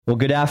Well,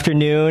 good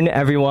afternoon,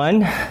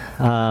 everyone.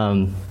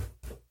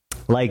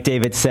 Like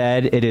David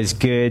said, it is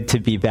good to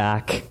be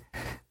back.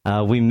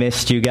 We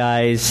missed you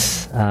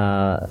guys.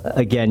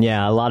 Again,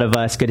 a lot of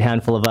us, good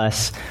handful of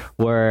us,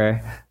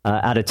 were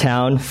out of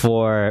town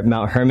for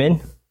Mount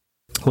Hermon,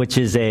 which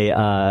is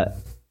a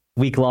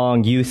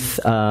week-long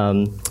youth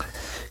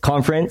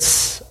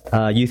conference,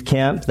 youth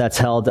camp that's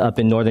held up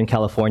in Northern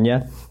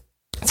California.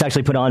 It's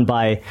actually put on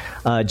by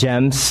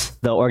GEMS,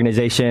 the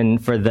organization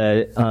for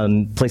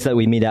the place that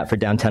we meet at for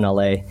downtown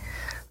LA.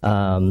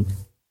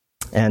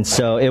 And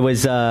so it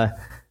was an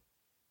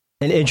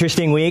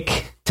interesting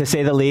week, to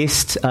say the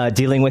least,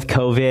 dealing with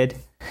COVID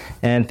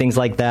and things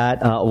like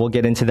that. We'll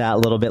get into that a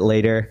little bit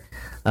later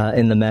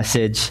in the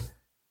message.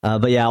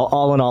 But yeah,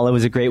 all in all, it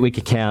was a great week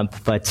of camp.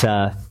 But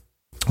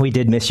we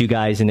did miss you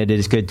guys, and it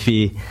is good to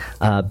be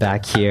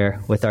back here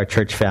with our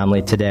church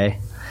family today.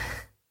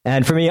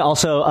 And for me,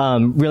 also,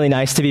 really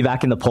nice to be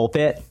back in the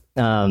pulpit.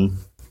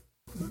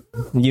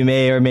 You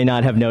may or may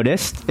not have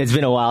noticed, it's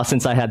been a while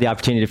since I had the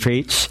opportunity to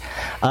preach.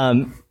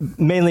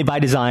 Mainly by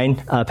design.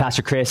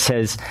 Pastor Chris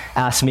has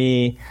asked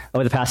me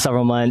over the past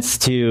several months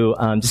to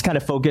just kind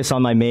of focus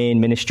on my main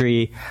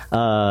ministry,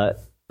 my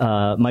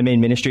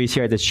main ministries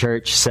here at this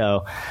church.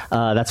 So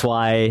that's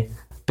why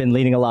I've been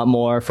leading a lot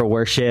more for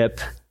worship,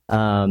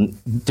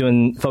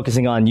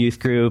 focusing on youth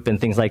group and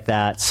things like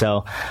that.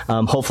 So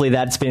hopefully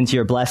that's been to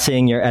your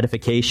blessing, your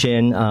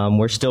edification.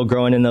 We're still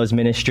growing in those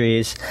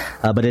ministries,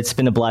 but it's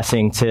been a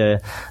blessing to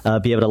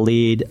be able to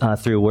lead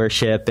through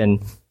worship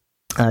and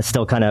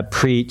still kind of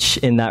preach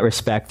in that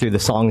respect through the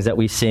songs that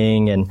we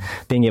sing and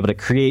being able to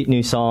create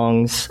new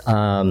songs,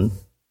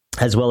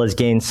 as well as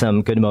gain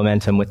some good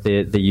momentum with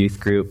the youth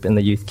group and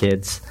the youth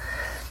kids.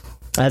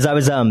 As I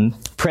was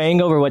praying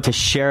over what to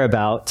share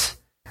about,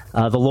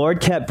 the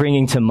Lord kept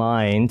bringing to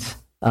mind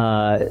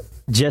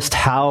just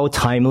how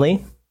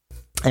timely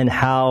and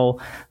how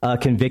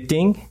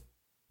convicting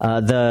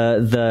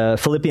the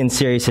Philippians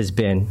series has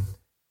been.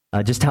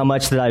 Just how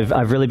much that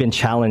I've really been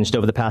challenged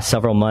over the past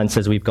several months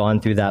as we've gone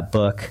through that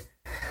book.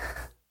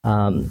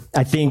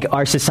 I think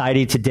our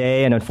society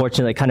today, and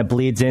unfortunately it kind of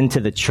bleeds into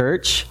the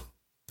church,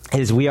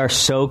 is we are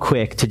so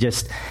quick to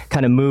just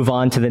kind of move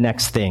on to the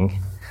next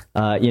thing.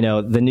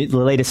 The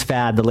latest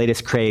fad, the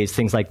latest craze,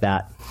 things like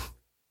that.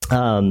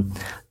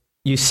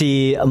 You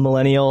see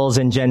millennials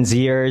and Gen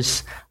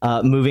Zers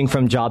moving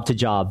from job to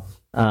job.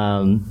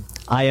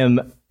 I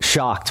am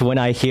shocked when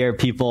I hear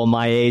people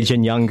my age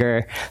and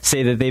younger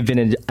say that they've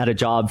been at a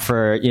job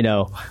for,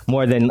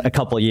 more than a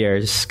couple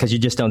years, because you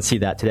just don't see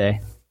that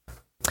today.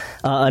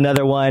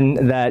 Another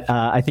one that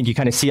I think you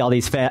kind of see all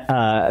these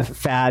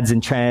fads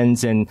and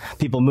trends and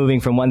people moving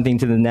from one thing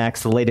to the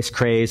next, the latest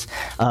craze,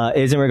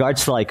 is in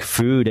regards to like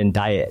food and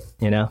diet,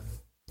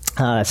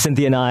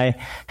 Cynthia and I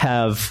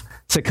have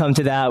succumbed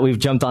to that. We've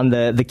jumped on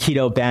the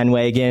keto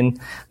bandwagon,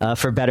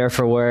 for better,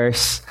 for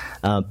worse.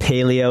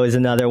 Paleo is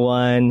another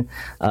one.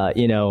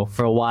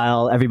 For a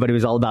while, everybody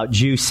was all about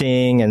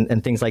juicing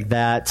and things like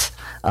that.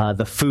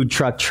 The food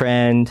truck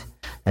trend,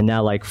 and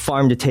now like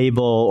farm to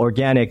table,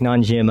 organic,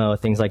 non-GMO,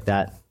 things like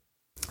that.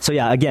 So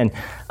yeah, again,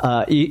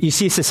 you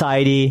see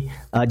society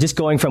just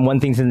going from one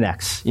thing to the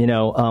next.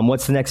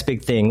 What's the next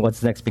big thing?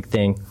 What's the next big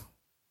thing?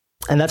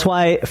 And that's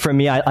why, for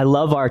me, I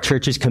love our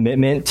church's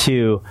commitment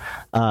to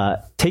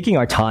taking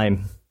our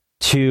time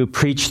to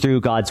preach through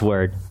God's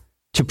Word,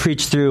 to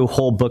preach through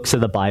whole books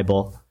of the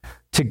Bible,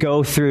 to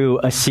go through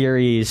a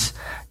series,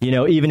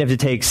 even if it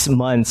takes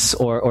months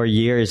or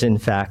years, in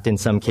fact, in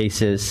some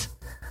cases.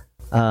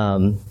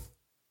 And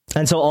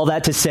so all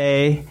that to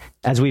say,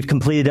 as we've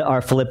completed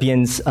our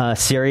Philippians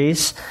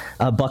series,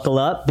 buckle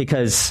up,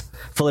 because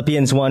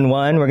Philippians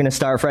 1:1, we're going to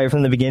start right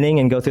from the beginning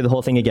and go through the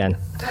whole thing again.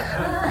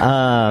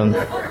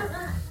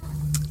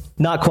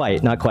 Not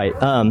quite.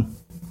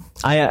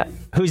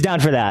 Who's down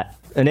for that?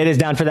 Anita is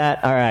down for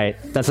that? All right.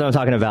 That's what I'm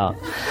talking about.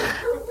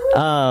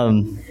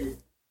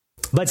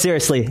 But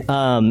seriously,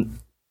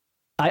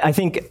 I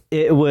think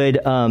it would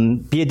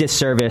be a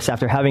disservice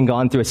after having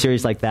gone through a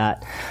series like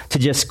that to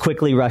just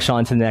quickly rush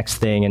on to the next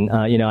thing. And,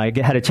 I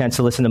had a chance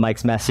to listen to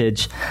Mike's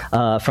message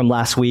from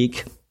last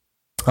week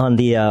on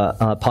the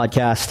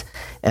podcast.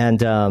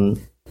 And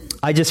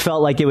I just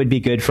felt like it would be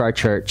good for our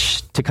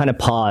church to kind of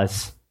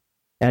pause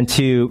and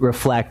to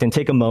reflect and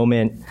take a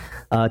moment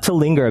to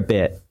linger a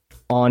bit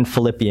on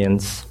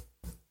Philippians.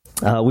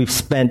 We've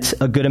spent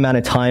a good amount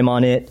of time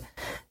on it,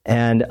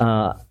 and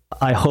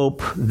I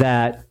hope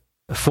that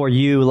for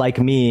you, like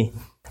me,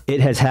 it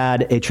has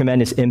had a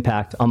tremendous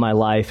impact on my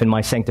life and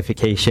my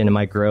sanctification and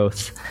my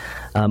growth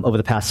over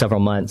the past several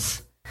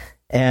months.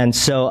 And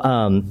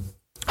so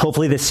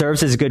hopefully this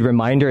serves as a good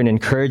reminder and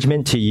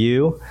encouragement to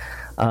you,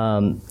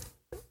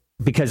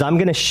 because I'm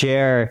going to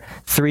share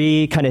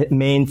three kind of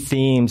main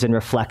themes and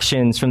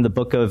reflections from the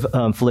book of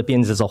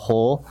Philippians as a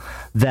whole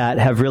that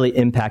have really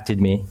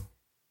impacted me.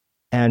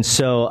 And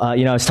so, I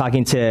was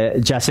talking to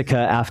Jessica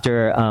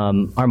after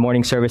our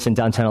morning service in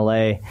downtown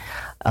LA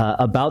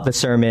about the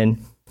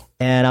sermon,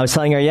 and I was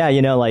telling her,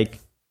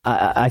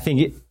 I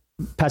think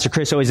Pastor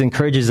Chris always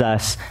encourages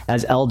us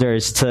as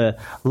elders to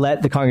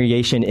let the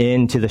congregation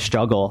into the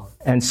struggle.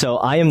 And so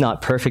I am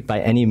not perfect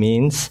by any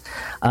means.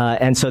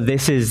 And so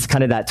this is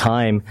kind of that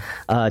time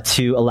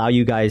to allow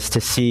you guys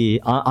to see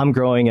I'm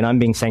growing and I'm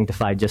being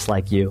sanctified just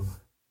like you.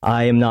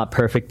 I am not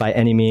perfect by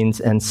any means.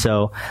 And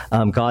so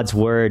God's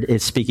word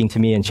is speaking to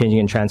me and changing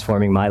and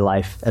transforming my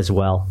life as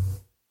well.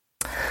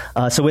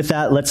 So with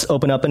that, let's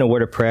open up in a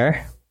word of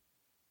prayer.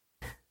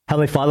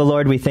 Heavenly Father,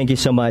 Lord, we thank you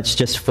so much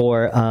just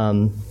for,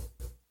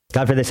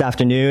 God, for this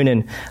afternoon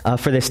and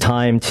for this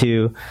time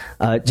to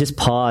just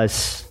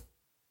pause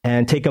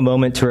and take a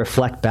moment to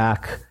reflect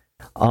back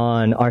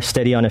on our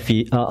study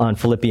on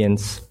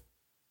Philippians.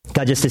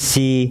 God, just to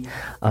see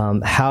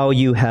how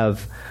you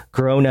have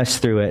grown us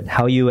through it,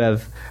 how you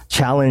have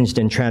challenged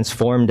and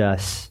transformed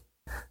us,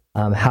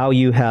 how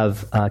you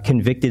have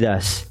convicted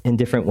us in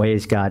different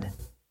ways, God.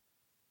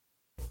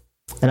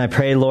 And I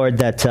pray, Lord,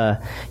 that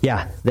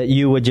that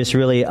you would just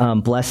really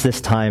bless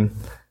this time,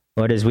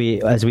 Lord, as we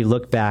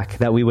look back,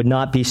 that we would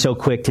not be so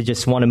quick to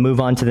just want to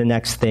move on to the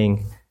next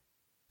thing,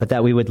 but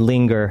that we would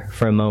linger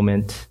for a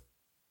moment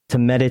to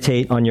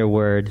meditate on your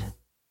word,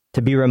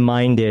 to be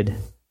reminded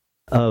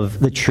of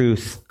the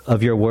truth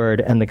of your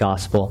word and the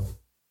gospel.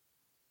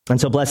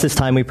 And so bless this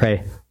time, we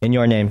pray. In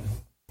your name,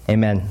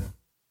 amen.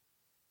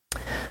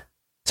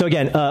 So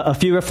again, a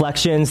few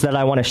reflections that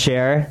I want to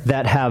share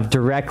that have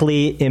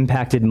directly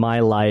impacted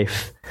my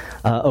life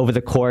over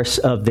the course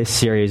of this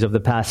series, over the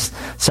past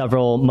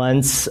several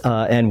months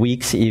and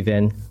weeks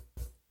even.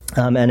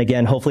 And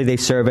again, hopefully they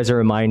serve as a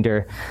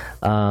reminder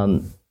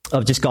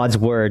of just God's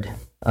word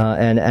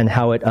and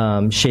how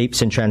it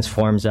shapes and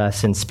transforms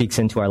us and speaks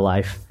into our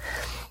life.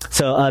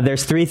 So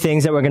there's three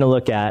things that we're going to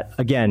look at.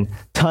 Again,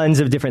 tons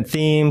of different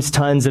themes,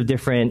 tons of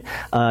different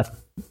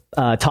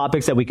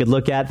topics that we could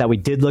look at, that we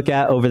did look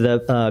at over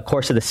the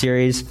course of the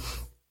series.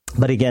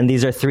 But again,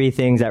 these are three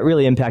things that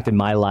really impacted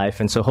my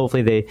life. And so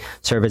hopefully they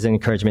serve as an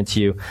encouragement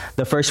to you.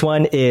 The first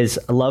one is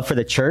love for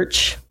the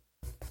church.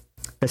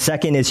 The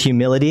second is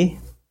humility.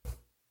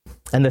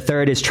 And the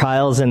third is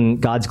trials and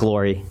God's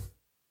glory.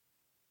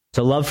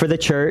 So love for the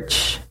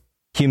church,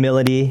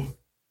 humility,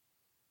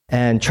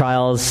 and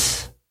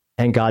trials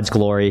and God's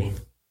glory.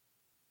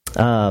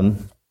 So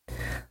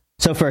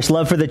first,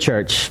 love for the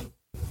church.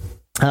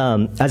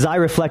 As I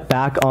reflect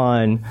back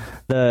on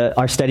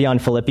our study on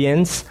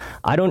Philippians,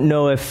 I don't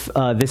know if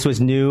this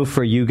was new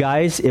for you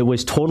guys. It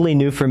was totally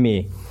new for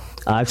me.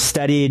 I've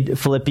studied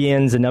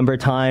Philippians a number of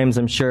times.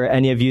 I'm sure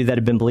any of you that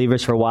have been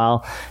believers for a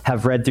while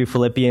have read through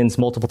Philippians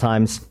multiple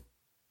times.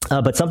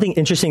 But something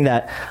interesting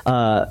that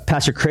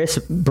Pastor Chris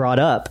brought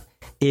up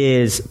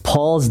is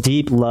Paul's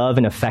deep love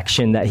and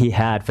affection that he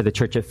had for the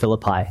church of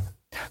Philippi.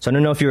 So I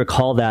don't know if you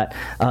recall that,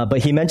 but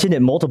he mentioned it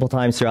multiple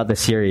times throughout the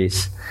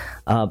series.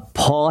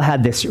 Paul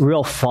had this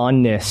real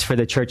fondness for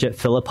the church at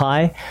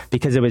Philippi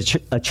because it was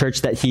a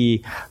church that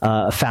he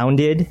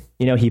founded,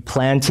 he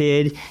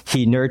planted,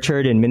 he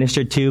nurtured and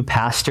ministered to,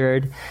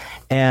 pastored.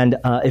 And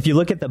if you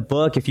look at the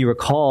book, if you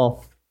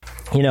recall,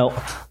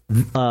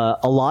 a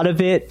lot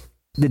of it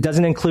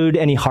doesn't include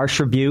any harsh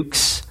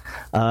rebukes.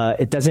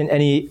 It doesn't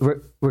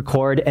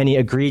record any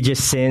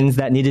egregious sins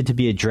that needed to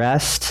be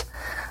addressed.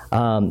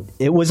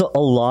 It was a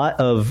lot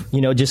of,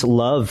 just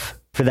love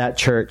for that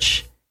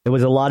church. It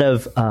was a lot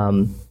of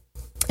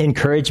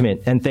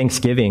encouragement and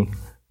thanksgiving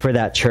for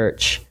that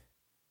church,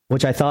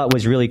 which I thought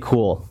was really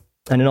cool.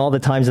 And in all the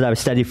times that I've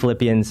studied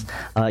Philippians,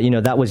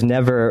 that was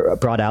never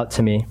brought out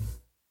to me.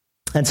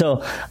 And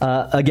so,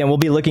 again, we'll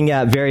be looking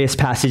at various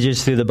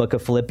passages through the book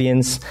of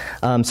Philippians.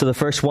 So the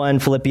first one,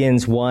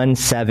 Philippians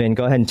 1:7.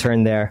 Go ahead and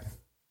turn there.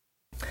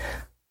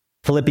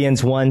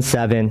 Philippians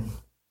 1:7.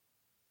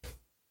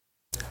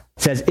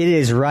 Says, "It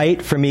is right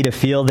for me to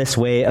feel this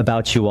way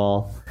about you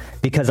all,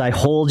 because I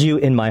hold you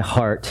in my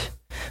heart.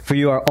 For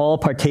you are all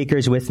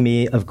partakers with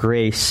me of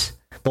grace,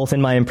 both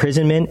in my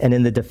imprisonment and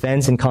in the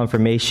defense and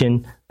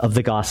confirmation of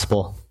the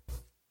gospel.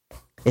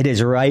 It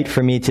is right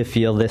for me to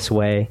feel this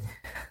way.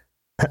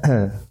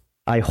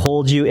 I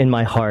hold you in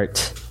my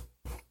heart."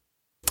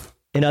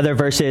 In other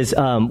verses,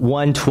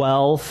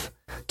 1:12,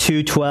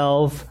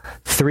 2:12,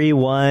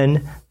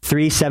 3:1,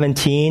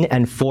 3:17,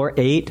 and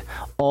 4:8,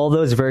 all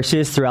those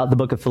verses throughout the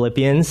book of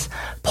Philippians,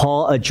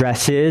 Paul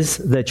addresses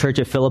the church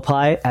of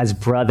Philippi as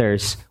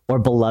brothers or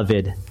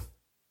beloved.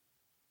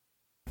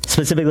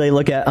 Specifically,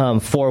 look at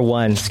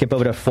 4:1. Skip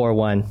over to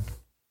 4:1.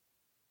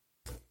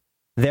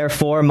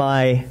 "Therefore,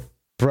 my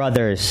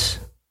brothers,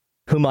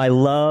 whom I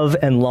love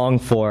and long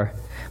for,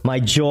 my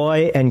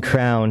joy and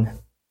crown,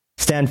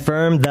 stand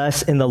firm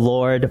thus in the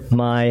Lord,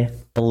 my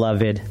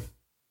beloved."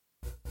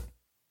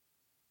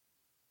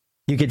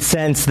 You could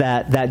sense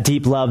that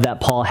deep love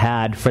that Paul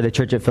had for the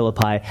church at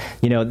Philippi,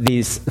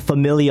 these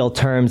familial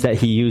terms that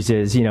he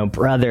uses,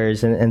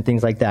 brothers and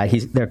things like that.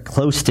 They're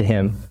close to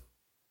him.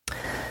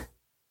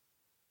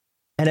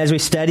 And as we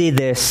studied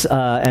this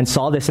and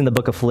saw this in the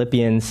book of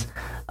Philippians,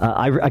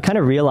 I kind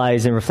of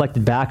realized and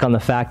reflected back on the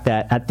fact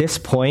that at this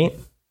point,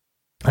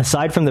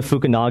 aside from the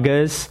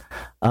Fukunagas,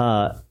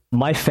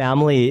 my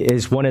family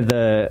is one of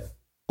the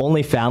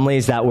only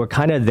families that were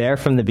kind of there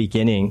from the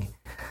beginning.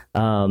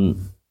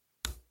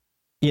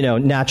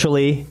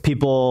 Naturally,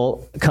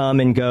 people come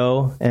and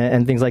go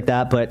and things like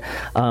that. But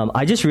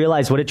I just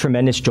realized what a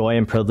tremendous joy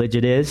and privilege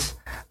it is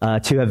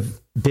to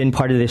have been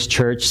part of this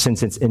church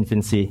since its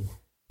infancy,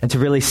 and to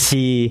really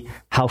see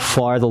how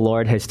far the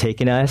Lord has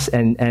taken us,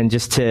 and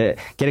just to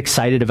get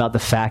excited about the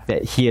fact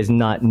that he is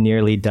not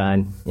nearly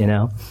done,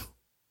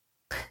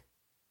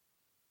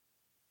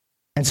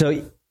 And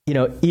so,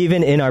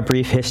 even in our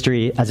brief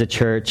history as a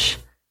church,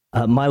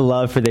 my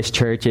love for this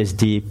church is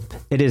deep.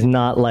 It is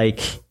not like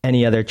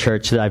any other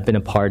church that I've been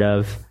a part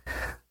of.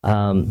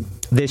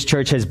 This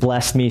church has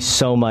blessed me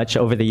so much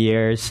over the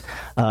years,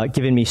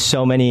 given me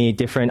so many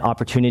different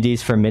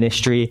opportunities for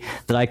ministry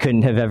that I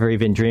couldn't have ever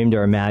even dreamed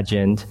or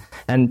imagined.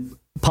 And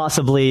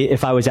possibly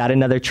if I was at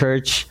another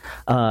church,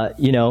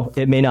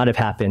 it may not have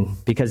happened,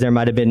 because there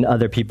might have been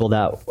other people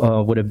that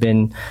would have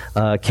been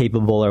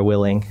capable or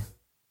willing.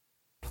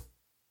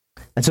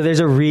 And so there's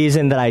a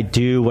reason that I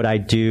do what I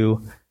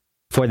do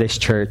for this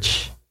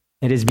church.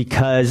 It is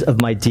because of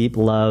my deep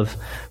love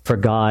for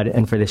God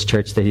and for this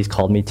church that he's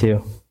called me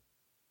to.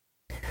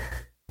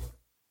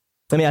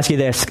 Let me ask you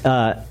this.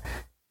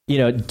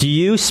 Do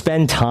you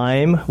spend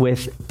time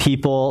with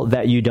people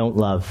that you don't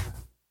love?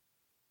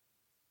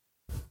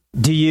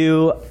 Do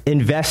you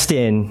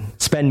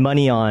spend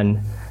money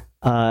on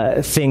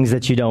things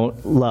that you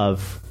don't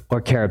love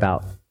or care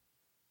about?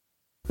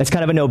 It's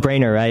kind of a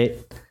no-brainer, right?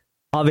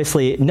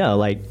 Obviously, no.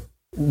 Like,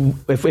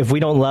 if we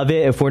don't love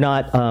it, if we're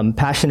not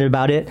passionate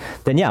about it,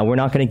 then yeah, we're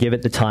not going to give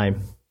it the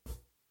time.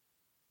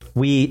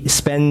 We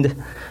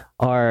spend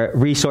our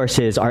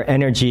resources, our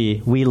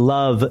energy. We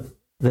love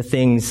the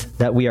things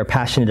that we are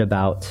passionate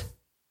about.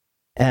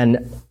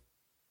 And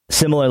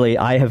similarly,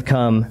 I have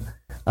come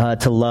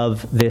to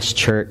love this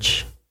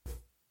church.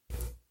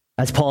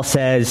 As Paul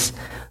says,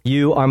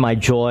 "You are my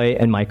joy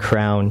and my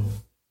crown."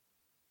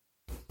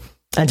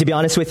 And to be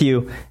honest with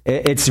you,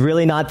 it's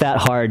really not that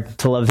hard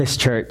to love this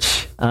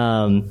church.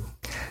 You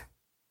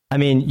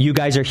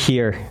guys are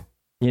here.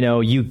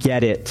 You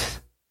get it.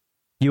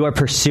 You are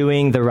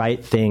pursuing the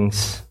right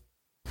things.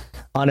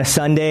 On a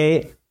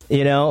Sunday,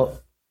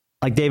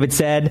 like David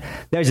said,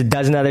 there's a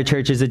dozen other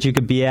churches that you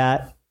could be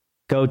at,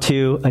 go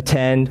to,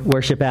 attend,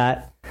 worship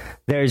at.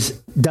 There's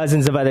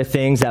dozens of other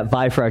things that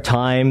vie for our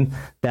time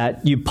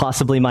that you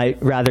possibly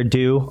might rather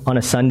do on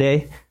a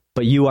Sunday,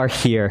 but you are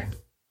here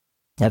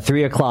at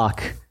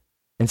 3:00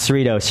 in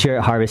Cerritos, here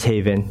at Harvest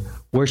Haven,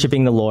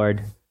 worshiping the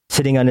Lord,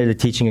 sitting under the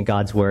teaching of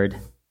God's word.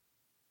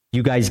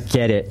 You guys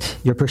get it.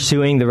 You're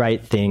pursuing the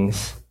right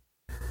things.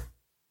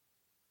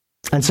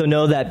 And so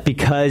know that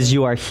because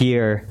you are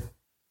here,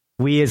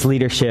 we as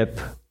leadership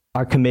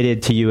are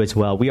committed to you as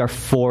well. We are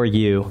for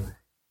you,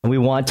 and we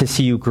want to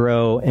see you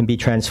grow and be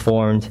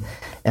transformed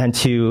and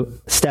to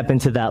step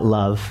into that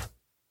love.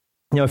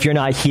 If you're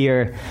not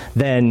here,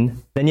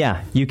 then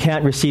yeah, you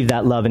can't receive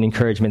that love and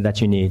encouragement that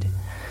you need.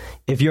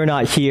 If you're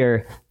not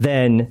here,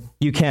 then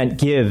you can't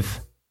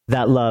give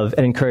that love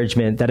and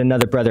encouragement that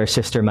another brother or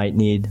sister might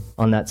need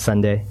on that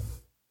Sunday.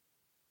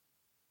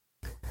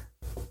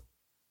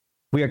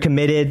 We are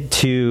committed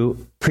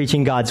to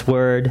preaching God's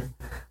word,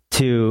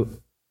 to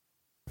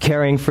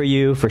caring for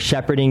you, for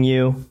shepherding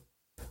you.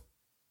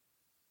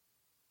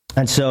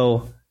 And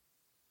so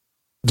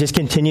just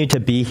continue to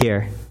be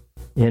here.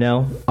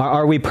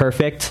 Are we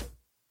perfect?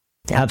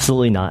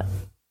 Absolutely not.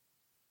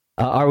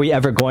 Are we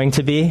ever going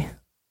to be?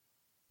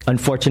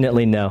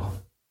 Unfortunately, no.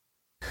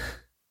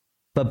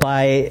 But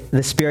by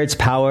the Spirit's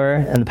power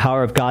and the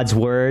power of God's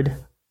word,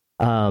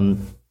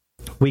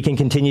 we can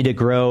continue to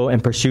grow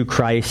and pursue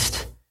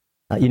Christ,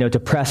 to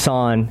press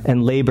on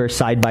and labor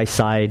side by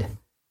side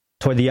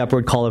toward the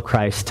upward call of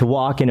Christ, to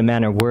walk in a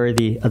manner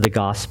worthy of the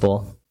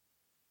gospel.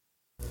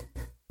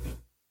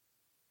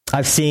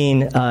 I've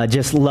seen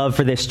just love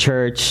for this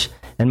church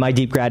and my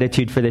deep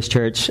gratitude for this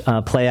church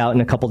play out in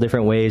a couple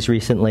different ways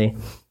recently.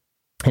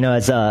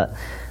 As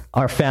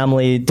our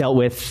family dealt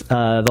with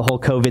the whole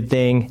COVID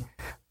thing,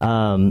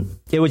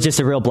 it was just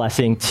a real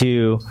blessing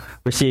to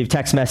receive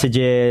text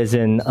messages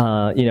and,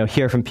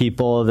 hear from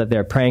people that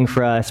they're praying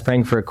for us,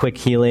 praying for a quick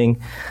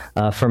healing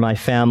for my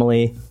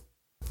family.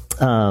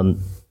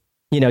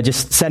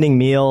 Just sending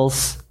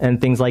meals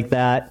and things like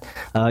that,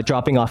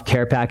 dropping off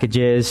care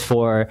packages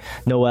for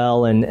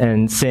Noel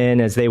and Sin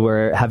as they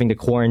were having to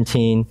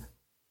quarantine.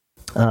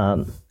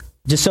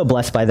 Just so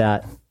blessed by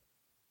that.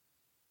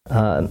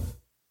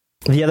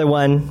 The other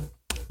one,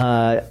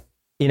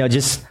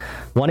 just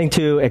wanting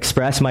to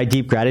express my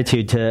deep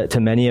gratitude to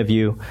many of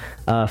you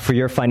for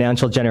your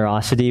financial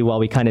generosity while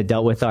we kind of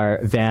dealt with our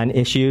van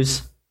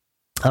issues.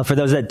 For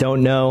those that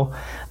don't know,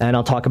 and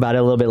I'll talk about it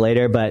a little bit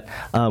later, but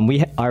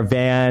our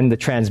van, the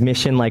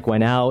transmission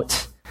went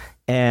out,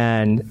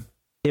 and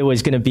it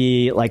was going to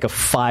be like a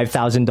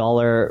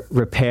 $5,000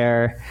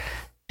 repair,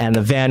 and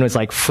the van was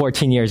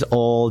 14 years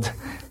old,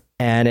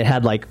 and it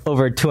had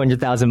over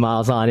 200,000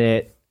 miles on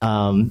it.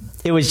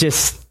 It was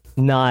just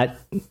not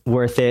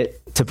worth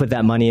it to put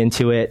that money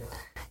into it.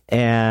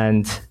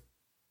 And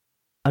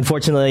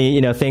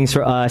unfortunately, things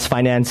for us,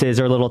 finances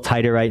are a little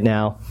tighter right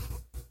now.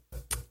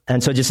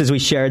 And so just as we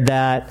shared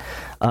that,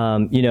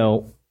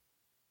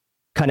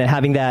 kind of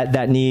having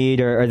that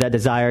need or that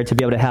desire to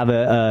be able to have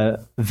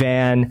a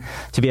van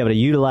to be able to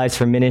utilize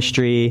for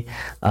ministry,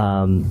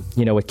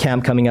 with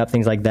camp coming up,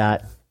 things like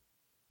that.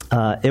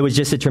 It was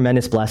just a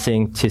tremendous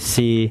blessing to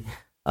see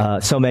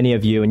so many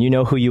of you, and you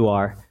know who you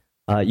are,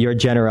 your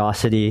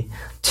generosity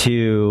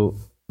to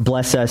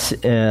bless us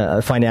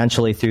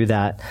financially through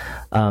that,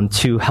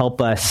 to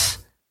help us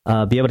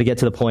be able to get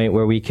to the point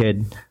where we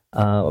could,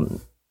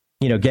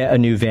 get a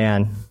new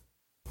van.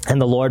 And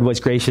the Lord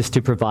was gracious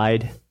to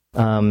provide.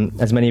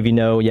 As many of you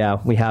know,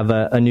 we have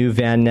a new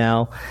van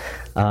now,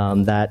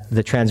 that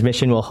the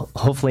transmission will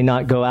hopefully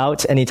not go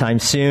out anytime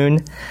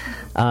soon.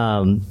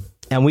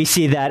 And we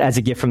see that as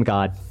a gift from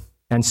God.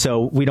 And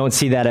so we don't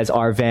see that as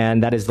our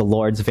van, that is the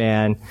Lord's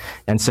van.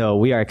 And so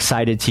we are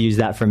excited to use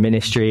that for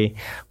ministry,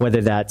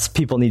 whether that's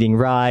people needing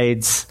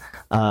rides,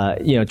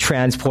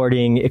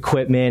 transporting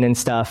equipment and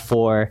stuff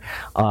for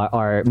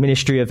our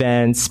ministry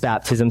events,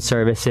 baptism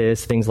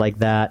services, things like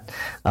that,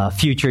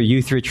 future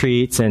youth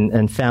retreats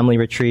and family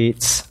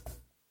retreats.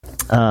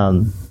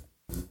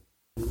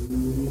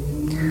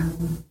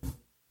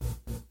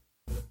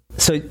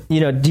 So,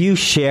 do you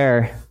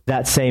share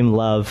that same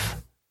love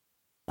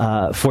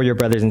for your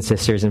brothers and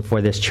sisters and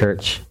for this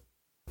church?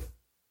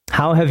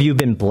 How have you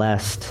been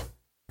blessed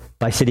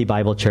by City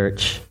Bible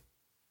Church?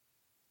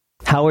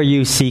 How are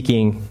you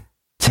seeking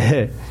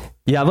to...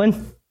 You have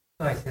one?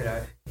 I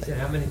said,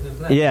 how many have been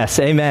blessed? Yes,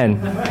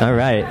 amen. All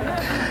right.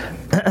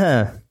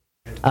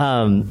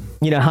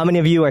 How many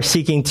of you are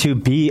seeking to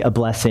be a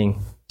blessing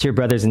to your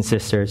brothers and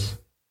sisters?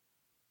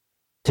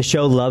 To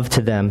show love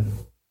to them?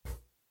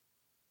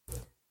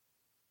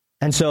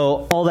 And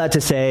so all that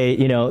to say,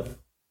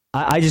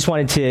 I just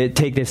wanted to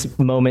take this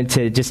moment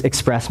to just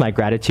express my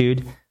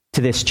gratitude to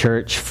this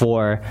church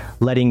for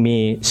letting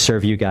me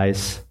serve you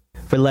guys,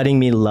 for letting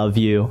me love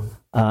you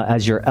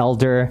as your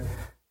elder,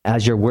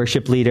 as your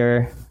worship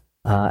leader,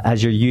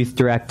 as your youth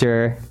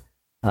director,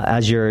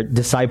 as your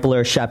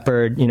discipler,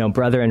 shepherd,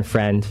 brother and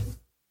friend.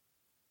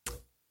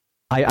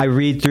 I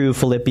read through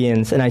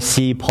Philippians and I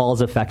see Paul's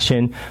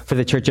affection for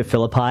the church of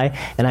Philippi,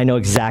 and I know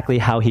exactly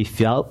how he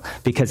felt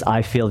because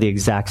I feel the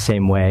exact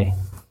same way.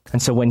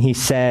 And so when he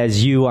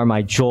says, "You are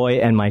my joy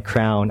and my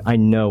crown," I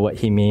know what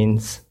he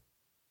means.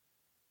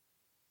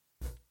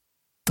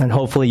 And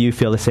hopefully you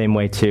feel the same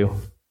way too.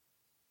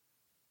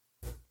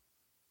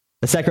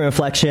 The second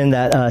reflection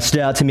that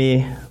stood out to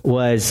me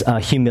was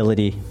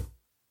humility.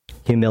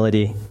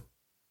 Humility.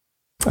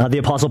 The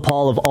Apostle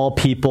Paul, of all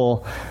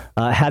people,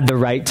 had the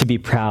right to be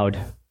proud.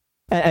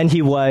 And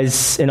he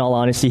was, in all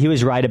honesty, he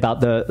was proud about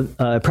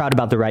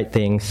the right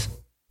things.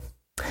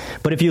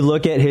 But if you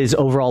look at his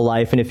overall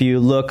life, and if you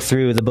look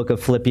through the book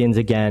of Philippians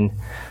again,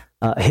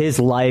 his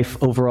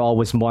life overall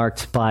was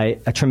marked by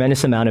a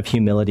tremendous amount of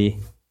humility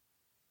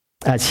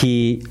as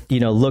he,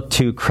 looked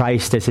to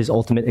Christ as his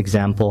ultimate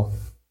example.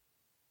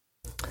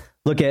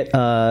 Look at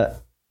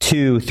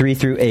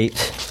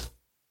 2:3-8.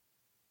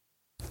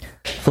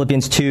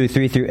 Philippians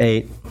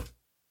 2:3-8.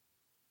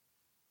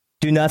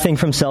 Do nothing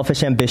from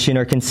selfish ambition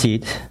or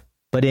conceit,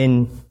 but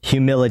in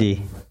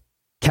humility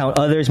count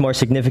others more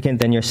significant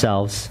than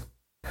yourselves.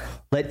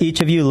 Let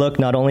each of you look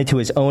not only to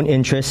his own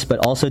interests,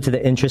 but also to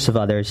the interests of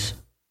others.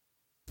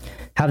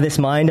 Have this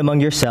mind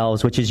among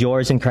yourselves, which is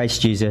yours in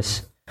Christ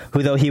Jesus,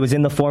 who, though he was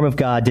in the form of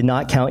God, did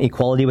not count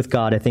equality with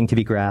God a thing to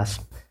be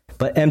grasped,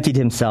 but emptied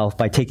himself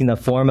by taking the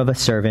form of a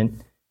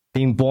servant,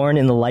 being born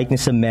in the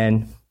likeness of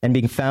men, and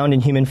being found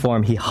in human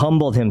form, he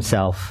humbled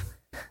himself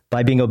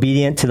by being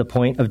obedient to the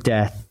point of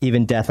death,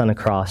 even death on a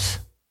cross.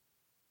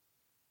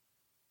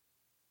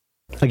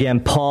 Again,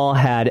 Paul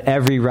had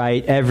every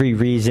right, every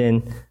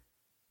reason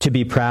to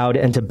be proud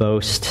and to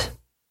boast.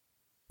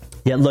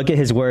 Yet look at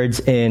his words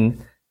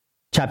in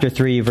chapter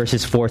 3,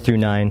 verses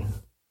 4-9.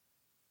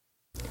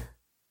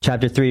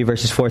 Chapter 3,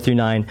 verses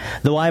 4-9.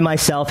 Though I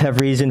myself have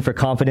reason for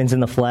confidence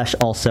in the flesh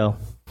also.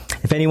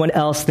 If anyone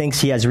else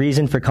thinks he has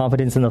reason for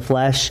confidence in the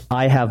flesh,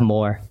 I have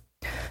more.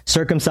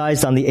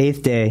 Circumcised on the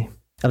 8th day,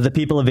 of the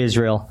people of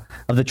Israel,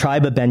 of the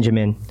tribe of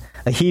Benjamin,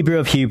 a Hebrew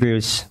of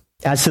Hebrews,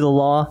 as to the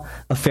law,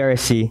 a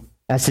Pharisee,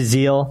 as to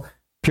zeal,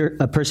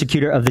 a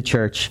persecutor of the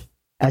church,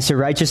 as to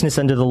righteousness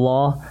under the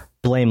law,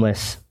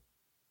 blameless.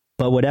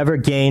 But whatever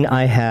gain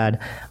I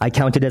had, I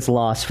counted as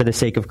loss for the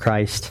sake of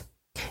Christ.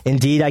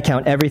 Indeed, I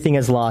count everything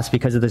as loss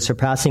because of the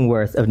surpassing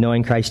worth of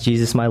knowing Christ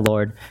Jesus my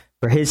Lord.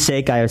 For his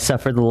sake I have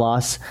suffered the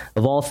loss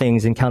of all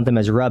things and count them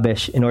as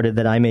rubbish in order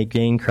that I may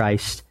gain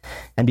Christ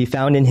and be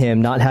found in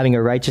him, not having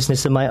a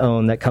righteousness of my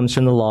own that comes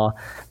from the law,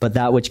 but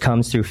that which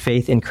comes through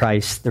faith in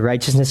Christ, the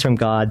righteousness from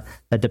God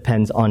that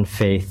depends on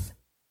faith.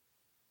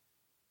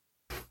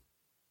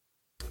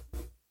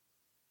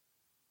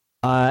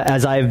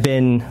 As I've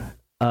been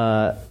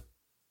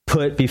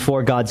put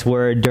before God's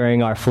word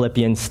during our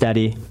Philippians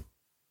study,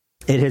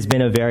 it has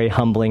been a very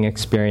humbling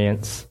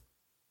experience.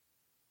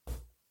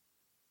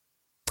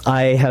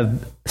 I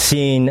have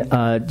seen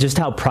just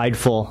how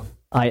prideful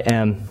I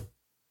am.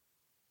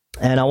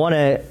 And I want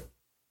to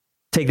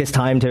take this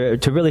time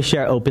to really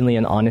share openly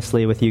and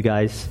honestly with you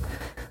guys,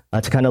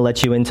 to kind of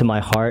let you into my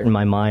heart and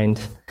my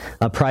mind.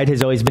 Pride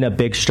has always been a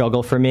big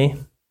struggle for me.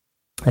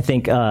 I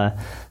think I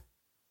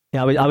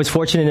was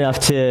fortunate enough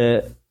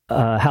to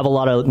have a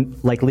lot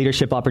of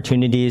leadership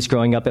opportunities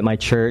growing up at my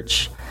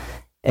church,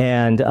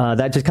 and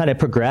that just kind of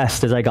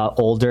progressed as I got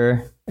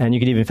older. And you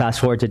can even fast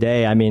forward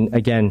today. I mean,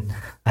 again,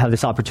 I have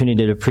this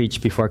opportunity to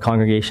preach before a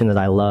congregation that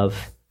I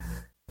love.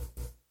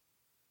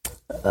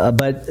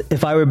 But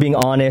if I were being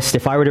honest,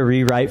 if I were to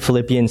rewrite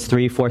Philippians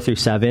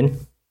 3:4-7,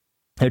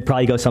 it'd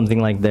probably go something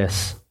like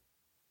this.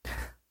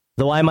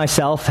 Though I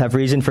myself have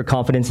reason for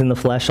confidence in the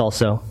flesh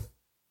also.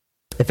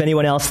 If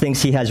anyone else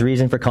thinks he has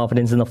reason for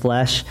confidence in the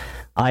flesh,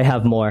 I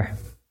have more.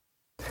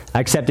 I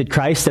accepted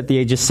Christ at the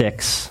age of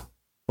 6,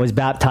 was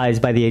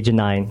baptized by the age of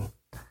 9,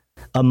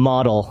 a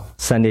model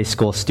Sunday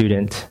school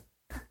student,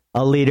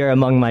 a leader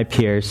among my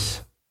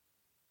peers,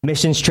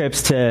 missions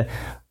trips to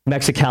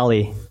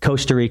Mexicali,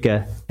 Costa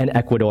Rica, and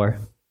Ecuador,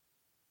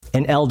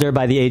 an elder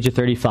by the age of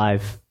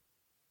 35,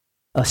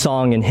 a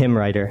song and hymn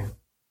writer.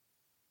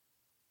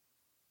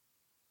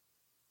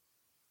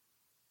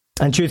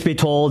 And truth be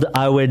told,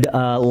 I would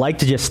like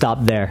to just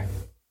stop there,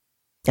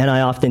 and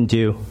I often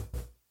do.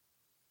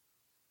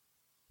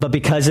 But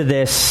because of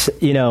this,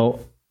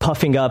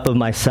 puffing up of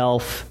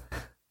myself,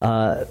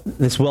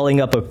 this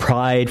welling up of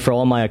pride for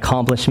all my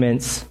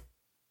accomplishments,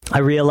 I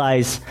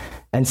realize,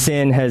 and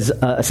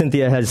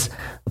Cynthia has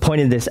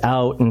pointed this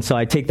out, and so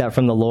I take that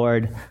from the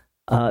Lord,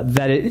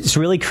 that it's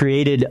really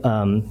created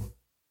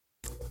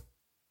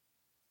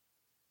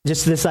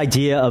just this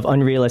idea of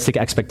unrealistic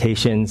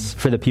expectations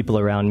for the people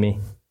around me.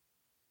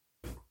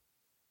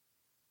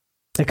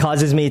 It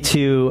causes me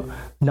to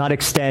not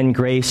extend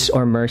grace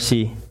or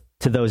mercy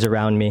to those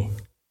around me.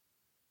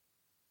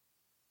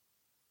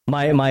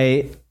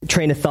 My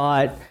train of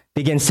thought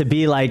begins to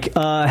be like,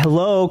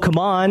 hello, come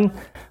on,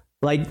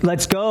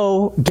 let's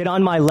go, get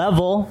on my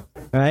level,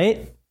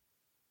 right?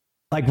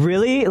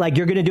 Really?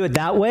 You're going to do it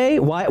that way?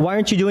 Why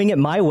aren't you doing it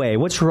my way?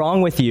 What's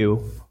wrong with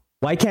you?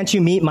 Why can't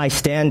you meet my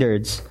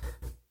standards?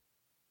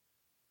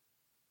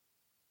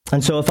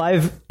 And so if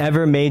I've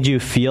ever made you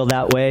feel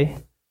that way,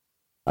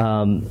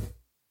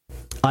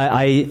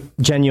 I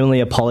genuinely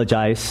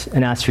apologize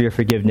and ask for your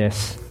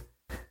forgiveness,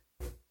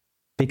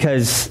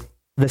 because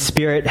the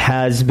Spirit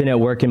has been at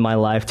work in my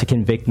life to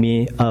convict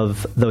me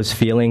of those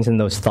feelings and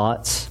those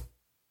thoughts.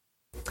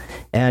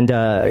 And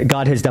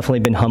God has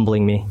definitely been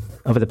humbling me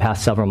over the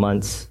past several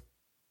months.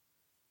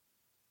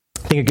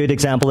 I think a good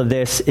example of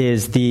this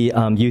is the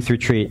youth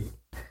retreat.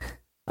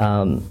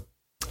 I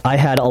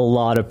had a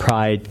lot of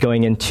pride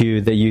going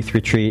into the youth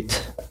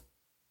retreat.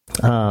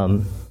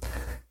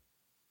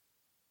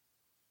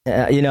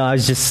 I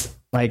was just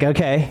like,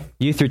 okay,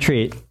 youth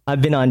retreat.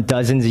 I've been on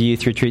dozens of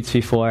youth retreats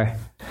before.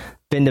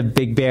 Been to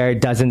Big Bear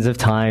dozens of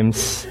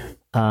times.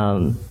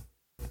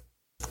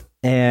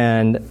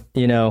 And,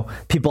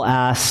 people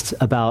asked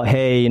about,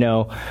 hey,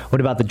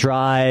 what about the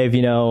drive?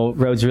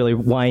 Road's really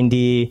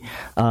windy.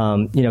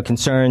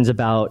 Concerns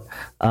about,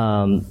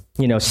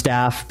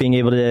 staff being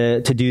able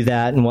to do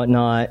that and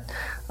whatnot.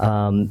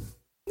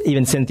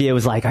 Even Cynthia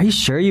was like, are you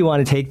sure you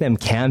want to take them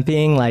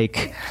camping?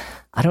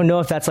 I don't know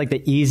if that's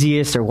the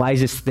easiest or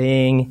wisest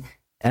thing.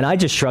 And I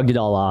just shrugged it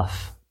all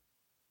off.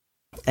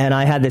 And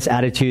I had this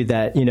attitude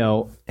that,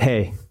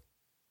 hey,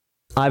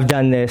 I've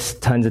done this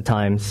tons of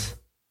times.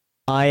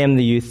 I am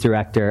the youth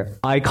director.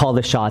 I call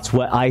the shots.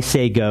 What I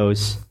say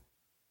goes.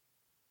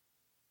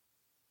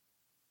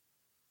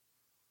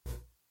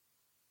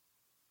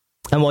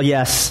 And while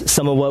yes,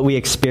 some of what we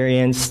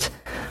experienced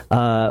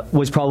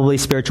was probably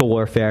spiritual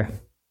warfare.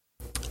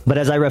 But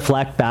as I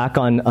reflect back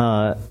on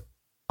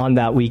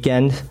that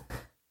weekend,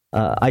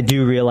 I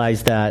do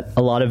realize that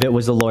a lot of it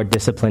was the Lord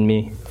disciplined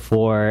me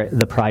for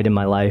the pride in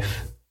my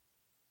life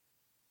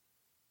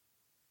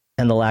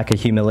and the lack of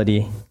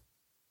humility.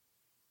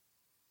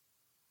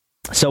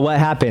 So what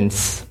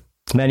happens?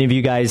 Many of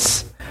you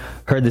guys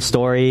heard the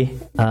story.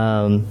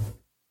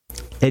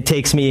 It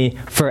takes me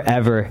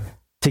forever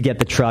to get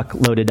the truck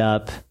loaded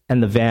up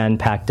and the van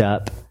packed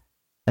up.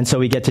 And so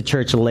we get to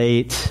church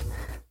late.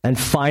 And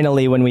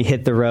finally, when we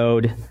hit the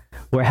road,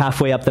 we're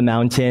halfway up the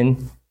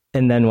mountain.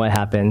 And then what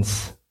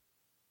happens?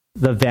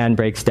 The van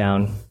breaks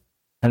down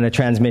and the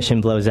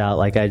transmission blows out,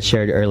 like I had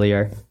shared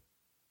earlier.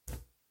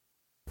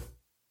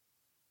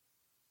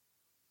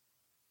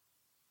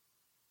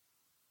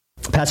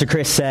 Pastor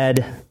Chris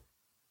said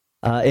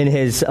in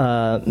his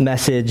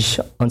message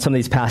on some of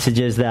these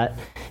passages that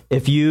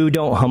if you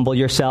don't humble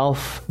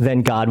yourself,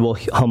 then God will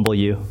humble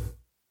you.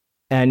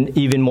 And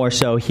even more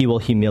so, he will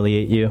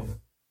humiliate you.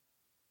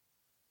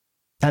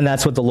 And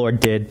that's what the Lord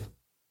did.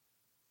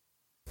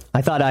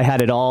 I thought I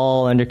had it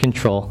all under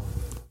control.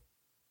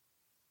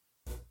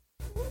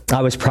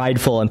 I was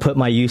prideful and put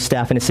my youth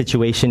staff in a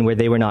situation where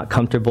they were not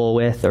comfortable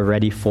with or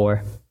ready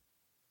for.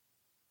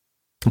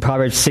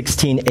 Proverbs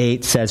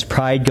 16:8 says,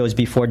 pride goes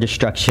before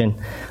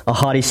destruction, a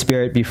haughty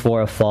spirit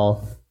before a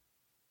fall.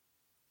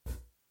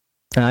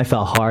 And I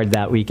fell hard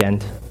that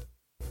weekend.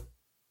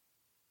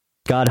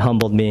 God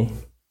humbled me.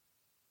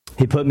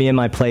 He put me in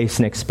my place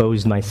and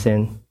exposed my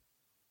sin.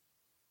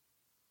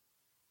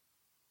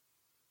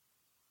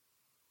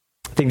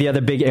 I think the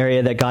other big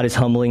area that God is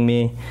humbling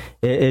me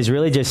is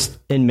really just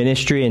in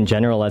ministry in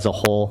general as a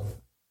whole.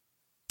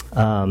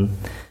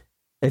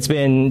 It's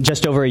been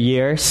just over a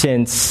year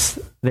since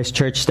this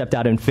church stepped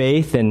out in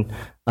faith and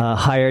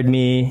hired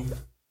me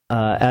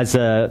as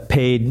a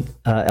paid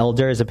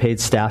elder, as a paid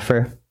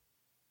staffer.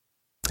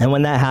 And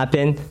when that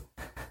happened,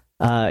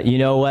 you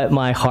know what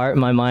my heart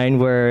and my mind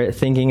were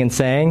thinking and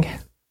saying?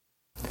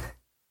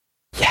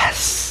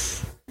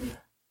 Yes!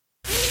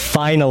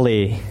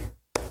 Finally,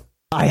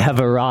 I have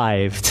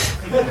arrived.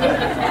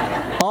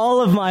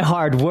 All of my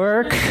hard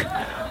work,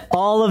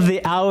 all of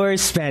the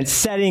hours spent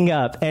setting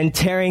up and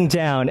tearing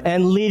down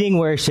and leading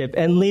worship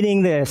and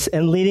leading this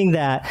and leading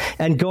that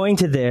and going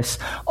to this,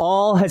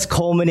 all has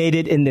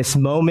culminated in this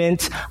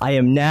moment. I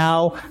am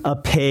now a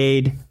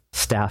paid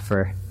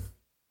staffer.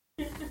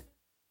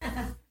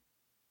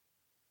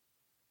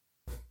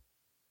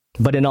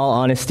 But in all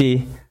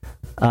honesty,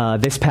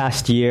 this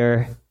past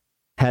year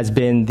has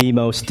been the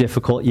most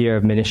difficult year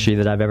of ministry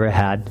that I've ever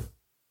had,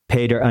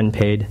 paid or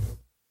unpaid.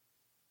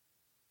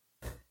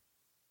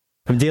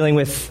 I'm dealing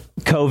with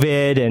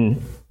COVID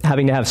and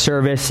having to have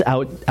service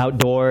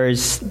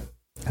outdoors,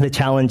 the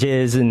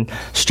challenges and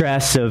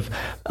stress of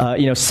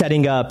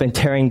setting up and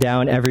tearing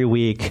down every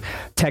week,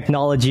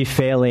 technology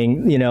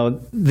failing,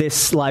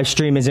 this live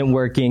stream isn't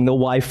working, the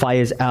Wi-Fi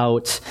is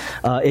out,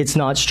 it's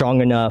not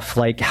strong enough,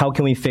 like how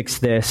can we fix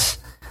this?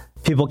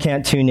 People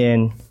can't tune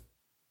in.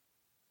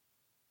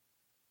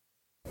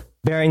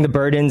 Bearing the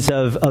burdens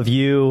of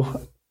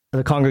you,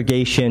 the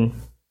congregation,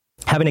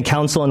 having to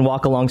counsel and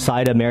walk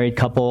alongside a married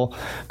couple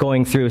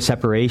going through a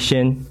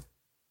separation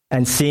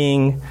and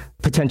seeing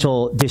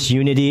potential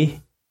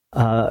disunity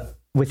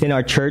within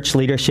our church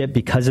leadership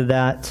because of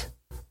that.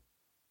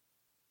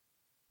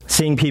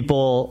 Seeing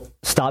people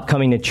stop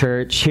coming to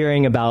church,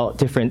 hearing about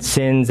different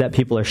sins that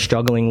people are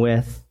struggling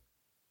with.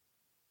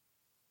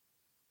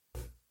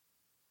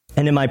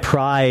 And in my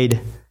pride,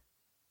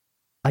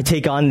 I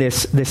take on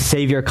this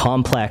savior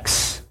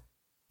complex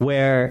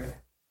where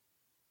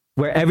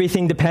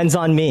everything depends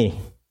on me,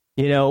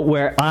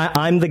 where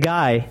I'm the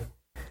guy,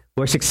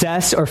 where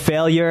success or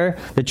failure,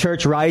 the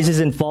church rises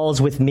and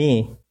falls with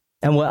me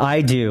and what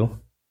I do.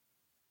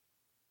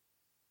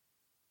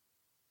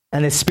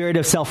 And the spirit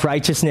of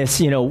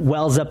self-righteousness,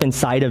 wells up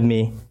inside of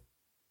me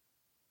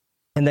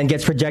and then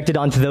gets projected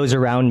onto those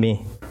around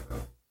me.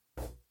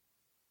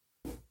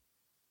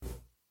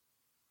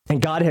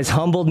 And God has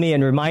humbled me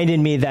and reminded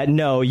me that,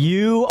 no,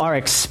 you are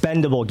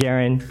expendable,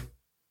 Garen.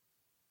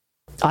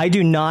 I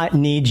do not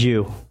need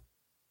you.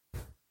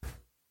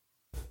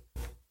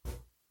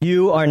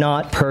 You are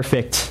not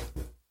perfect.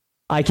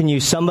 I can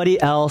use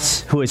somebody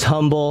else who is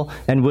humble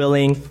and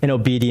willing and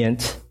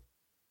obedient.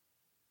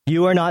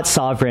 You are not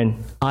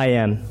sovereign. I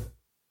am.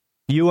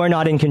 You are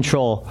not in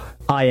control.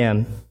 I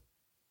am.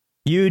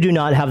 You do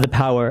not have the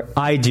power.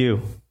 I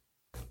do.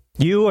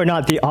 You are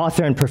not the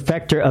author and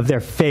perfecter of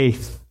their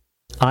faith.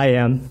 I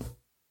am.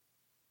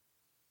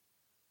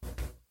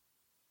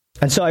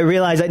 And so I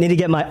realized I need to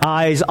get my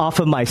eyes off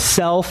of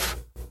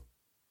myself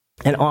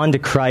and onto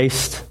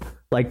Christ,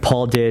 like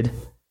Paul did.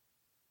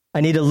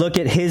 I need to look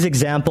at his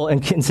example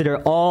and consider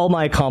all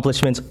my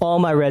accomplishments, all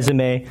my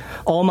resume,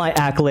 all my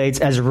accolades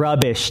as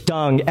rubbish,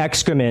 dung,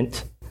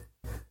 excrement.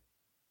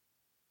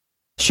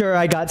 Sure,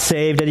 I got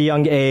saved at a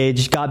young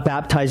age, got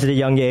baptized at a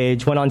young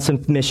age, went on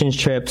some missions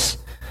trips,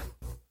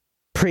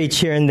 preached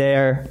here and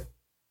there,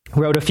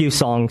 wrote a few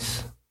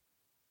songs.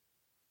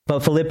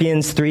 But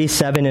Philippians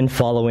 3:7 and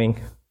following.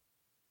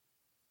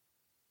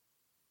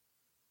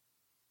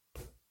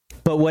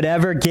 But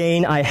whatever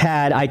gain I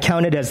had, I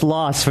counted as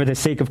loss for the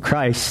sake of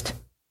Christ.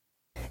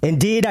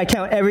 Indeed, I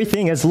count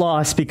everything as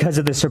loss because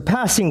of the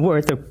surpassing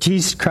worth of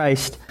Jesus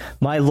Christ,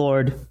 my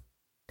Lord.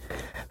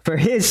 For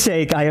his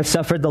sake, I have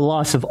suffered the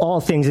loss of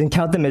all things and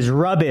count them as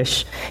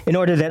rubbish in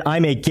order that I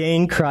may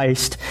gain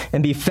Christ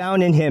and be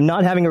found in him,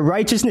 not having a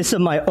righteousness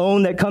of my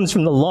own that comes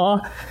from the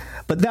law,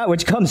 but that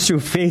which comes through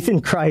faith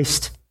in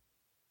Christ,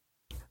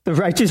 the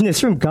righteousness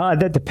from God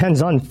that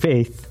depends on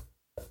faith.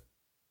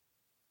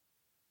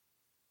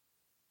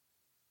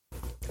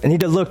 I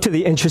need to look to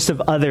the interest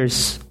of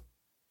others.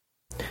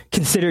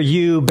 Consider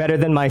you better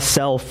than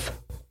myself.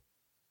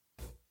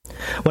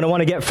 When I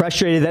want to get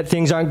frustrated that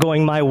things aren't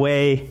going my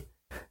way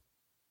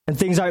and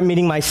things aren't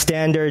meeting my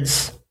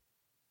standards,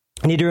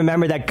 I need to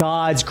remember that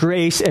God's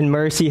grace and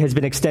mercy has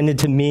been extended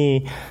to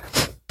me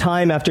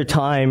time after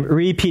time,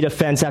 repeat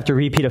offense after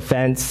repeat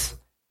offense.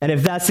 And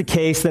if that's the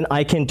case, then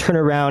I can turn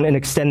around and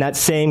extend that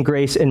same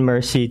grace and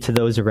mercy to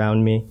those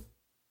around me.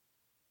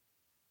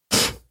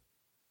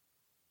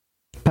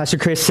 Pastor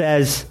Chris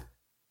says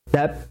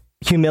that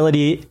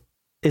humility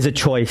is a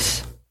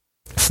choice.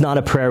 It's not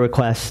a prayer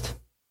request.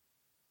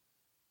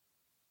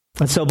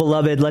 And so,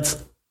 beloved,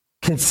 let's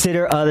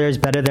consider others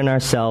better than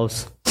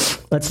ourselves.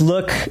 Let's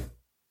look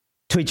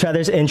to each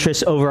other's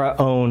interests over our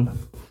own.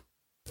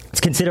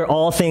 Let's consider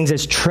all things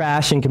as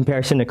trash in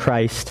comparison to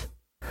Christ.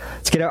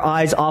 Let's get our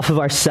eyes off of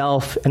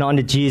ourselves and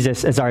onto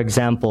Jesus as our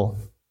example.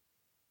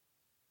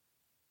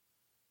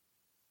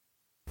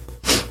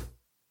 The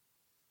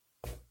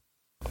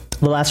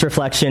last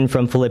reflection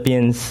from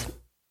Philippians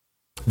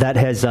that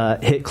has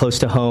hit close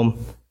to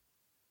home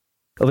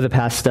over the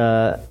past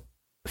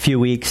few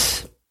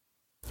weeks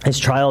is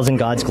trials in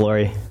God's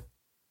glory.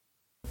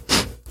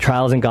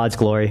 Trials in God's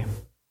glory.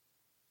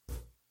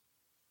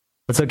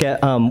 Let's look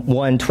at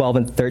 1, 12,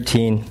 and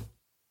 13.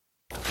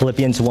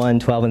 Philippians 1,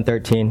 12, and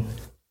 13.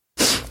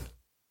 It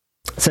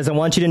says, I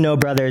want you to know,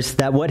 brothers,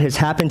 that what has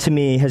happened to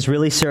me has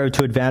really served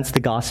to advance the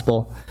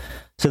gospel,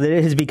 so that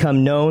it has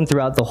become known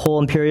throughout the whole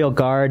imperial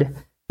guard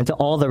and to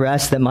all the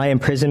rest that my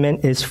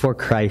imprisonment is for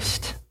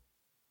Christ.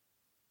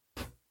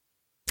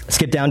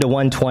 Skip down to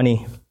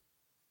 1:20.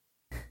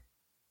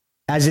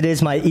 As it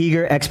is my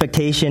eager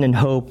expectation and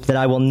hope that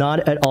I will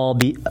not at all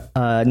be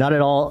at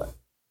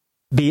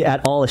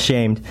all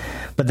ashamed,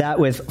 but that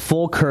with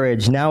full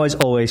courage, now as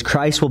always,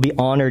 Christ will be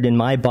honored in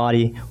my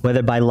body,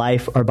 whether by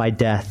life or by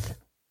death.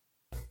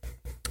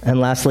 And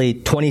lastly,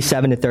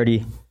 27 to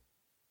 30.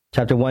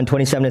 Chapter 1,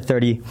 27 to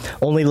 30.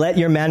 Only let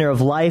your manner of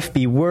life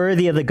be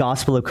worthy of the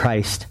gospel of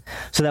Christ,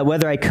 so that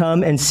whether I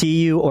come and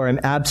see you or am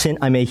absent,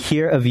 I may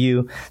hear of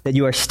you that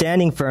you are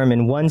standing firm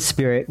in one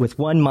spirit, with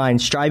one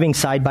mind, striving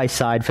side by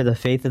side for the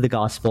faith of the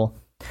gospel,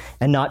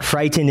 and not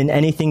frightened in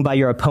anything by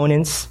your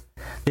opponents.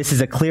 This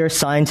is a clear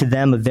sign to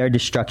them of their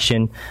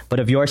destruction, but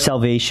of your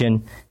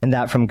salvation, and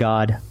that from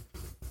God.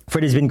 For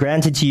it has been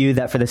granted to you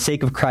that for the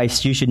sake of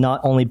Christ you should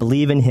not only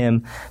believe in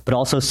him, but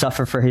also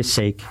suffer for his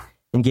sake,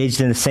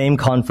 engaged in the same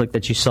conflict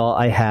that you saw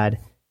I had,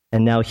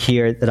 and now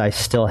hear that I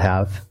still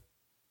have.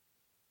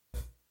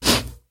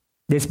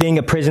 This being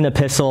a prison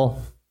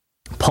epistle,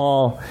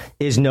 Paul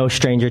is no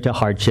stranger to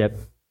hardship.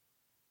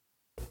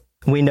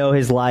 We know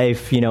his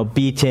life,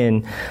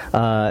 beaten,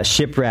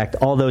 shipwrecked,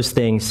 all those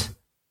things.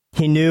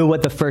 He knew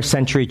what the first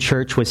century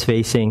church was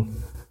facing.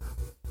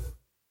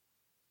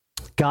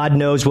 God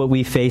knows what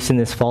we face in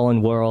this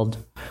fallen world,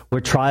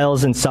 where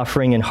trials and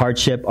suffering and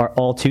hardship are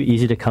all too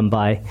easy to come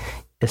by,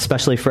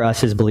 especially for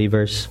us as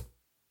believers.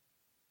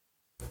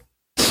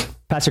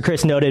 Pastor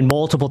Chris noted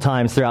multiple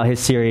times throughout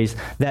his series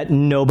that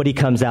nobody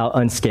comes out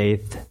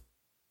unscathed.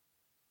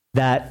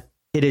 That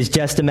it is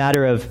just a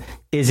matter of,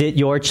 is it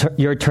your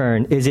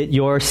turn? Is it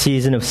your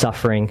season of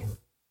suffering?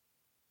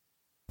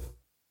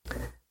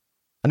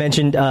 I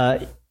mentioned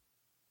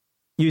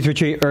youth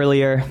retreat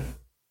earlier,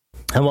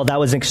 and while that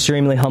was an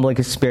extremely humbling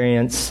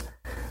experience,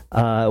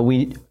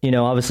 we,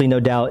 obviously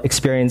no doubt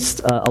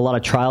experienced a lot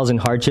of trials and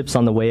hardships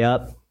on the way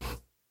up.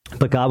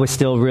 But God was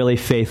still really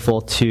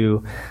faithful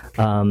to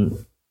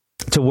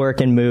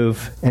work and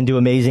move and do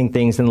amazing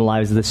things in the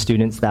lives of the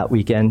students that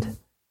weekend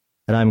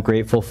that I'm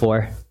grateful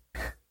for.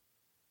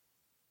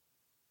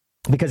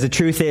 Because the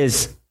truth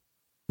is,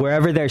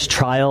 wherever there's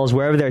trials,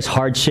 wherever there's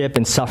hardship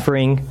and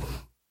suffering,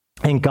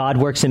 and God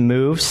works and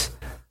moves,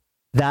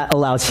 that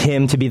allows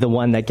him to be the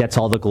one that gets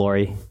all the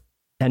glory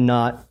and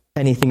not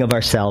anything of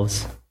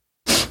ourselves.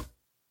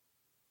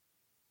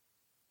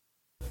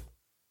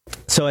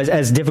 So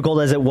as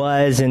difficult as it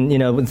was, and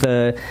with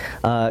the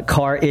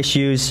car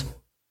issues,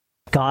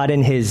 God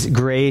in his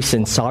grace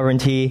and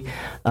sovereignty,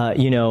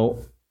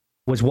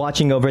 was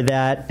watching over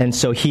that, and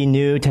so he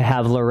knew to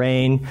have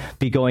Lorraine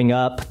be going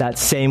up that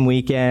same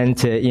weekend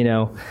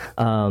to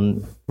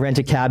rent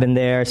a cabin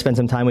there, spend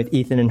some time with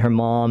Ethan and her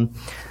mom.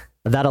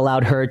 That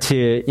allowed her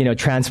to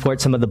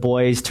transport some of the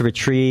boys to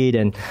retreat,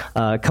 and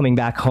coming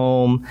back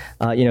home,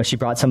 she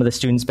brought some of the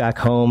students back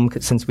home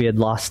since we had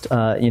lost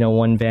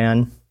one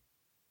van.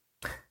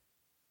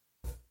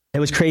 It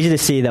was crazy to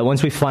see that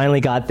once we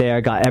finally got there,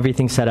 got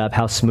everything set up,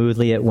 how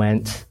smoothly it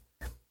went.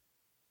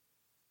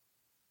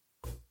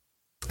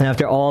 And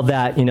after all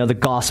that, the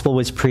gospel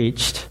was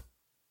preached.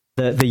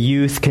 The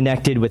youth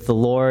connected with the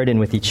Lord and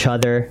with each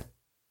other.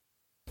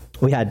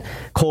 We had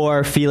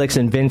Cor, Felix,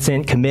 and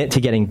Vincent commit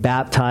to getting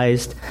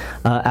baptized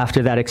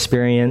after that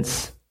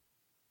experience.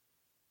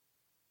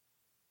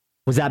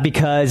 Was that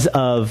because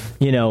of,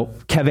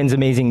 Kevin's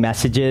amazing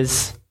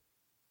messages?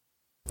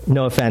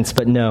 No offense,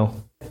 but no.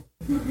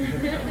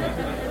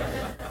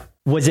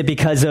 Was it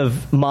because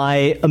of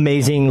my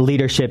amazing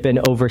leadership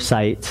and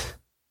oversight?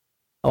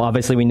 Oh,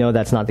 obviously, we know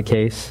that's not the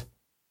case.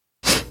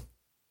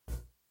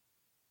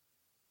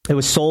 It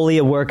was solely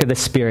a work of the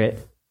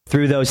Spirit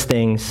through those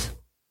things,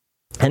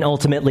 and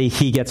ultimately,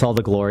 he gets all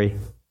the glory.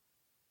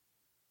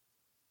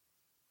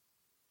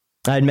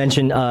 I had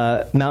mentioned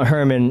Mount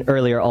Hermon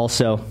earlier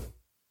also.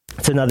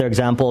 It's another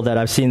example that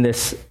I've seen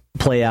this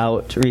play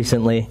out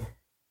recently.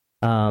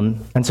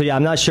 And so,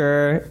 I'm not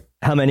sure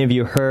how many of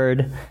you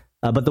heard,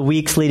 but the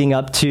weeks leading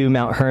up to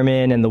Mount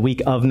Hermon and the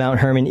week of Mount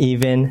Hermon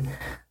even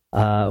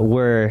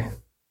were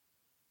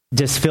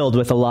just filled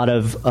with a lot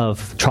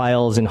of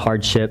trials and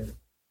hardship.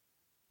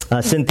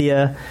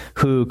 Cynthia,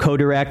 who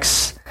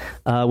co-directs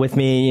with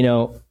me,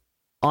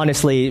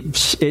 honestly,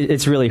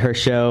 it's really her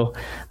show.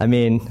 I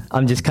mean,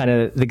 I'm just kind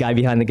of the guy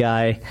behind the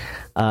guy.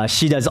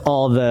 She does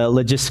all the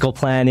logistical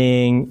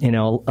planning,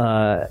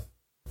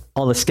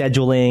 all the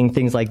scheduling,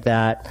 things like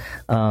that.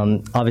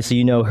 Obviously,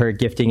 you know her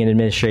gifting in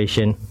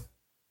administration.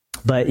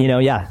 But,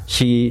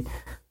 she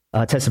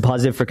tested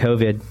positive for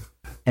COVID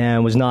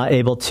and was not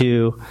able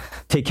to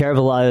take care of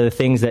a lot of the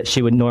things that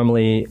she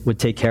would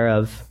take care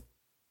of.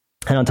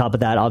 And on top of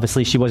that,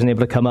 obviously, she wasn't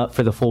able to come up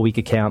for the full week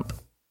of camp.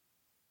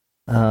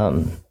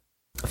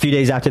 A few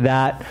days after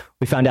that,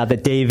 we found out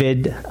that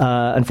David,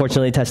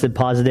 unfortunately, tested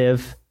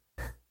positive.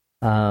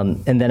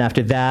 And then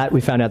after that,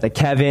 we found out that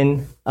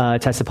Kevin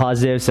tested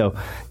positive. So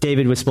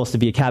David was supposed to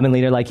be a cabin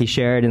leader like he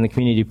shared in the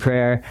community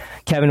prayer.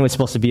 Kevin was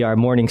supposed to be our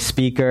morning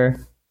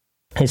speaker.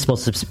 He's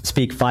supposed to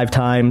speak 5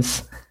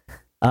 times.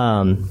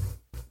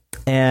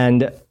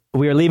 And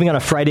we were leaving on a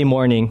Friday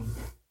morning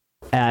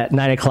at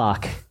 9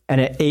 o'clock. And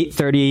at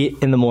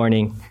 8:30 in the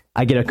morning,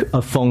 I get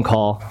a phone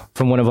call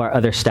from one of our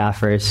other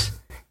staffers.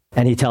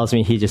 And he tells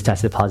me he just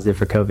tested positive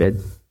for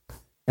COVID.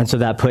 And so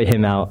that put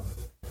him out.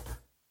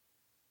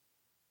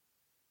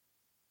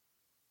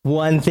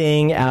 One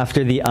thing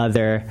after the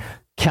other,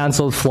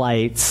 canceled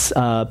flights,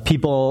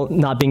 people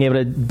not being able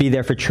to be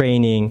there for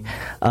training,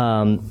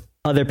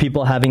 other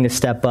people having to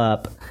step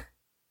up.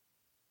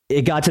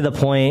 It got to the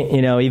point,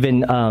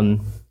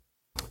 even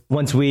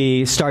once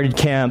we started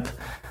camp,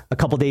 a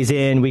couple days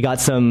in, we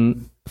got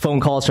some phone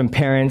calls from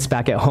parents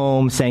back at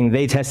home saying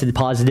they tested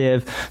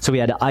positive, so we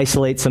had to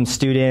isolate some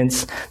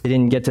students. They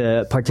didn't get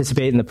to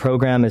participate in the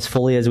program as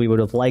fully as we would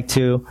have liked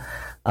to.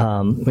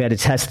 We had to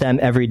test them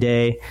every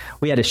day.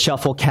 We had to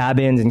shuffle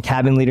cabins and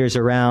cabin leaders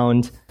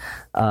around.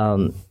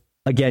 A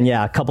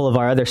couple of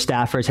our other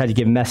staffers had to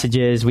give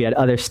messages. We had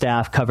other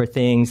staff cover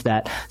things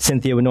that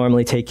Cynthia would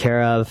normally take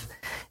care of.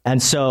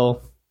 And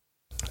so,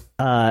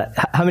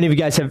 how many of you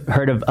guys have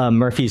heard of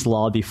Murphy's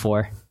Law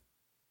before?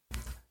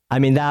 I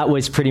mean, that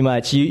was pretty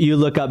much, you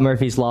look up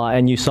Murphy's Law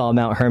and you saw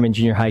Mount Hermon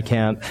Junior High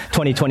Camp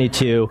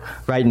 2022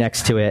 right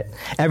next to it.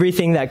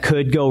 Everything that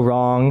could go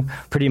wrong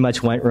pretty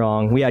much went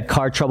wrong. We had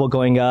car trouble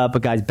going up,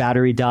 a guy's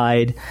battery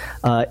died,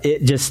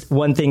 it just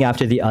one thing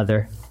after the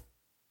other.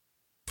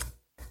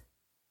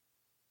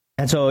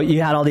 And so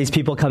you had all these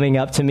people coming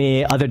up to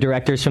me, other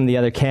directors from the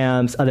other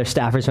camps, other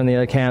staffers from the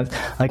other camps,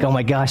 like, oh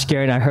my gosh,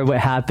 Garen, I heard what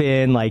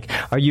happened. Like,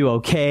 are you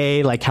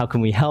okay? Like, how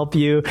can we help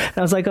you? And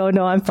I was like, oh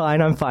no, I'm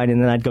fine.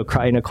 And then I'd go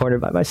cry in a corner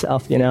by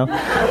myself, It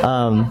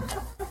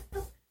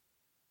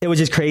was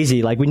just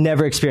crazy. Like, we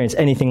never experienced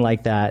anything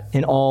like that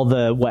in all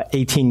the,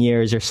 18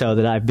 years or so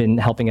that I've been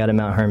helping out at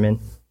Mount Hermon.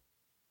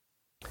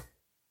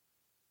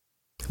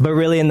 But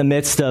really in the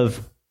midst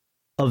of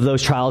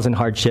those trials and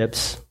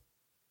hardships,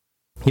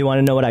 you want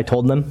to know what I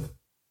told them?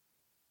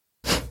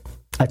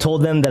 I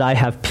told them that I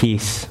have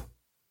peace,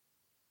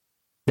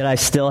 that I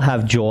still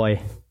have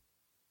joy,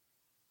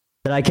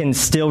 that I can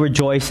still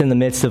rejoice in the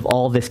midst of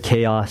all this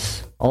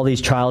chaos, all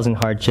these trials and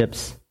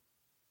hardships.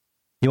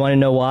 You want to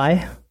know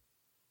why?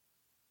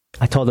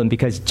 I told them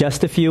because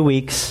just a few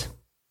weeks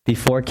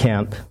before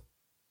camp,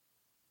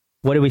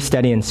 what did we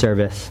study in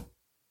service?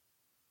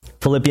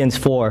 Philippians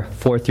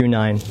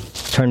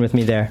 4:4-9. Turn with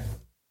me there.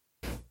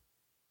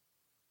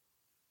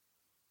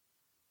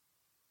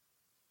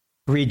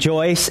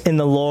 Rejoice in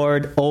the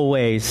Lord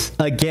always.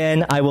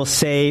 Again, I will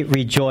say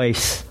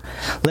rejoice.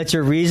 Let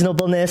your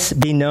reasonableness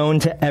be known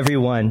to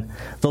everyone.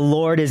 The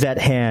Lord is at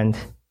hand.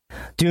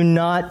 Do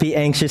not be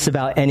anxious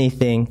about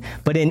anything,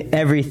 but in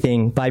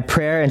everything, by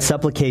prayer and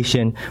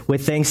supplication,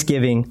 with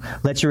thanksgiving,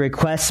 let your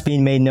requests be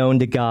made known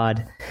to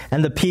God.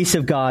 And the peace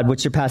of God, which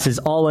surpasses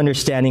all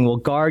understanding, will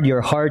guard your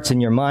hearts and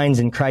your minds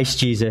in Christ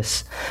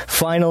Jesus.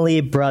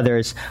 Finally,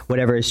 brothers,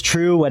 whatever is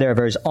true,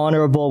 whatever is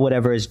honorable,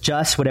 whatever is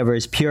just, whatever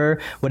is pure,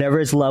 whatever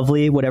is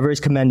lovely, whatever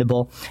is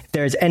commendable, if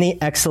there is any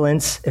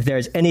excellence, if there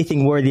is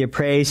anything worthy of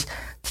praise,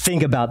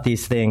 think about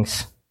these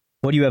things.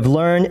 What you have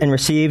learned and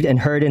received and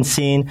heard and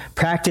seen,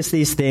 practice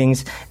these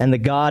things, and the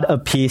God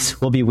of peace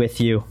will be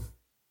with you.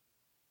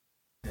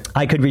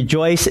 I could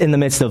rejoice in the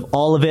midst of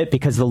all of it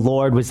because the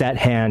Lord was at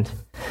hand.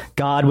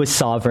 God was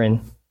sovereign.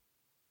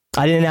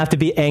 I didn't have to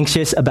be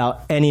anxious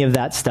about any of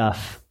that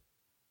stuff.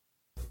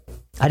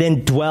 I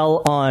didn't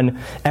dwell on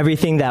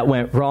everything that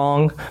went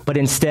wrong, but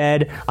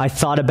instead I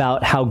thought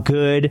about how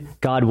good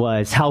God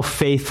was, how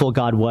faithful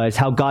God was,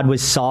 how God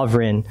was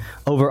sovereign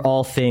over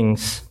all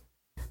things.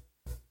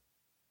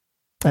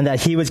 And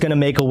that he was going to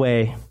make a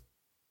way,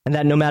 and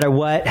that no matter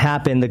what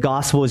happened, the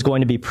gospel was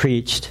going to be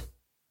preached.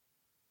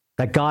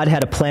 That God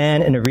had a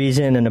plan and a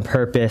reason and a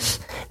purpose,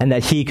 and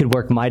that he could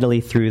work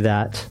mightily through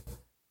that.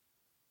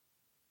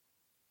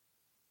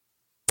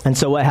 And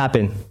so what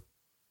happened?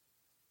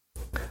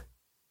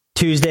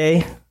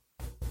 Tuesday,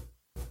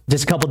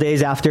 just a couple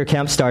days after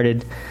camp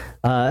started,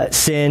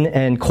 Sin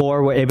and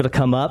Core were able to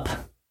come up.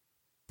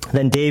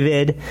 Then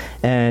David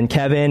and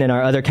Kevin and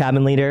our other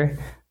cabin leader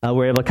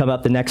were able to come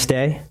up the next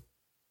day.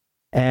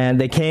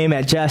 And they came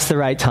at just the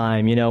right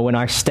time, when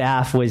our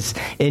staff was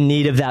in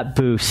need of that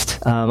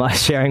boost. I was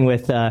sharing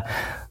with the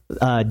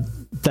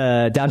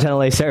downtown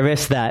LA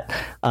service that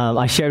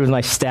I shared with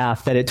my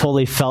staff that it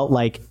totally felt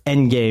like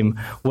Endgame,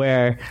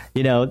 where,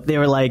 they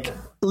were like,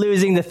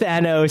 losing to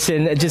Thanos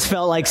and it just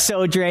felt like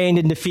so drained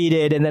and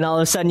defeated. And then all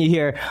of a sudden you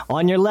hear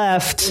on your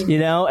left,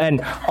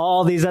 and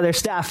all these other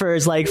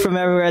staffers like from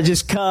everywhere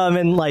just come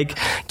and like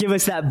give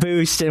us that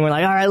boost. And we're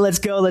like, all right, let's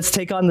go. Let's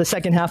take on the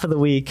second half of the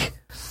week.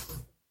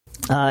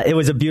 It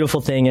was a beautiful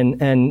thing.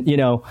 And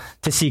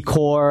to see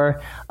Core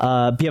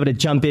be able to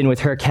jump in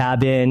with her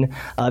cabin,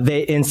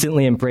 they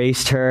instantly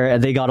embraced her.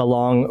 They got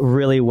along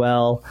really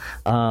well.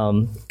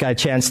 Got a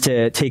chance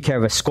to take care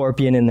of a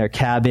scorpion in their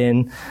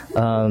cabin.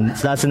 So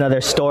that's another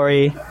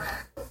story.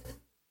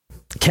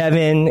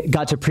 Kevin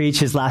got to preach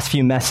his last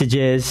few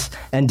messages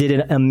and did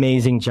an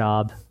amazing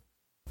job.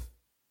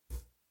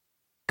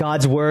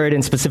 God's word,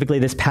 and specifically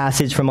this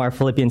passage from our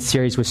Philippians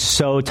series, was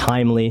so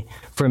timely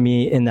for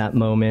me in that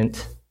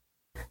moment.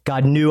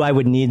 God knew I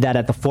would need that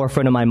at the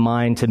forefront of my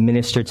mind to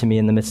minister to me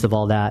in the midst of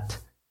all that,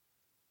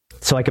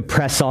 so I could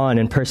press on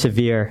and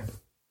persevere.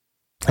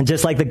 And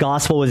just like the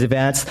gospel was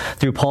advanced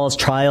through Paul's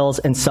trials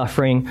and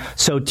suffering,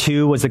 so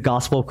too was the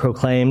gospel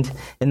proclaimed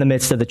in the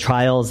midst of the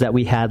trials that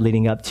we had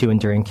leading up to and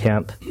during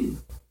camp.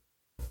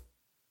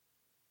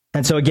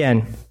 And so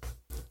again,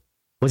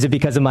 was it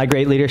because of my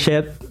great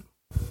leadership?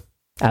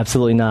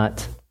 Absolutely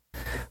not.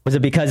 Was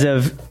it because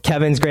of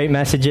Kevin's great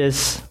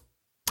messages?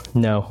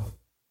 No.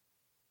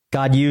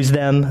 God used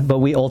them, but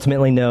we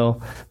ultimately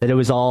know that it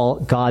was all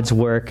God's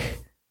work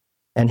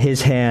and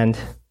his hand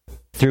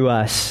through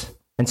us.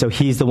 And so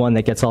he's the one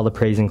that gets all the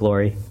praise and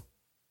glory.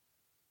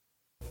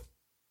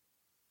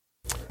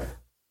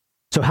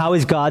 So how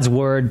is God's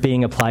word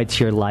being applied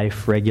to your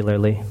life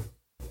regularly?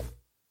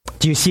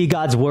 Do you see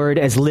God's word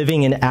as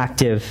living and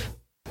active,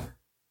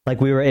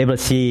 like we were able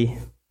to see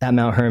at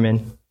Mount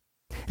Hermon?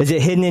 Is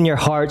it hidden in your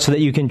heart so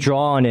that you can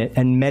draw on it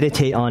and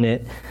meditate on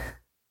it,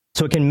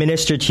 so it can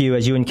minister to you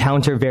as you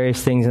encounter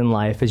various things in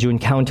life, as you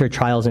encounter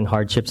trials and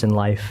hardships in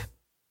life,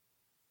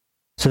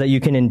 so that you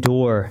can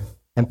endure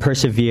and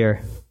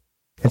persevere,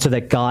 and so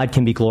that God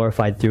can be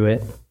glorified through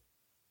it?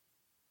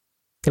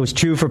 It was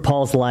true for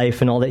Paul's life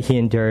and all that he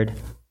endured.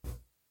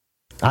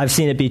 I've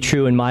seen it be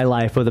true in my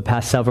life over the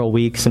past several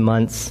weeks and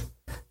months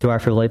through our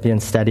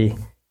Philippians study,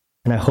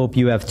 and I hope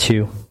you have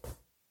too.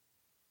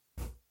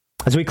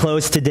 As we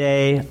close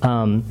today,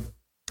 I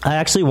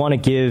actually want to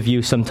give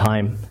you some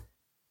time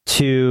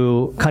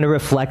to kind of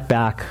reflect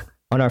back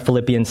on our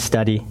Philippians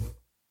study.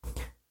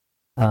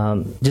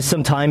 Just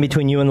some time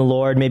between you and the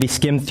Lord, maybe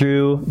skim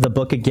through the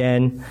book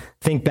again,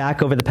 think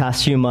back over the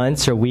past few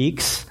months or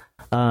weeks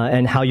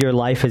and how your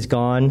life has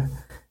gone,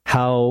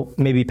 how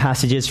maybe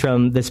passages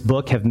from this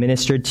book have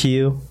ministered to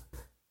you.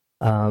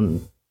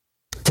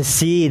 To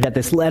see that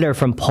this letter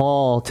from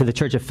Paul to the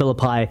church of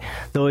Philippi,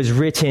 though it was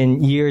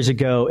written years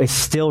ago, is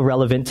still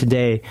relevant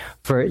today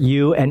for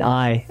you and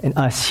I and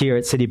us here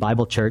at City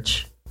Bible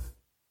Church.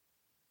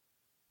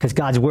 Because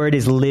God's word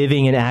is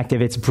living and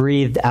active. It's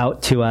breathed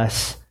out to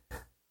us.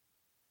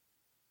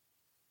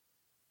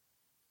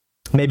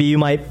 Maybe you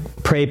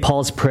might pray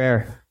Paul's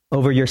prayer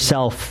over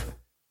yourself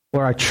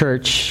or our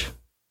church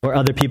or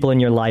other people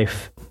in your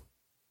life.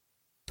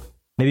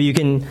 Maybe you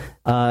can,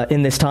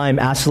 in this time,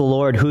 ask the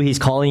Lord who he's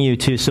calling you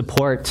to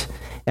support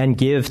and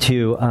give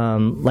to,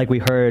 like we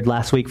heard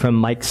last week from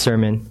Mike's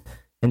sermon,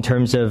 in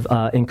terms of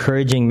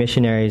encouraging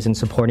missionaries and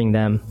supporting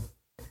them.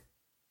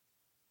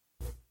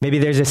 Maybe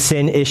there's a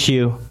sin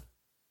issue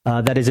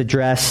that is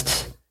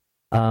addressed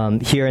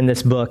here in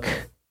this book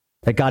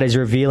that God is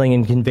revealing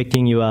and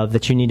convicting you of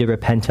that you need to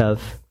repent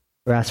of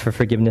or ask for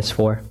forgiveness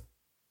for.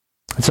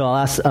 And so I'll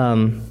ask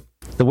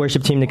the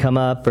worship team to come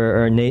up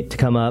or Nate to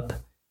come up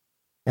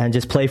and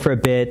just play for a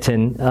bit.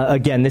 And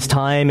again, this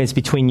time is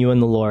between you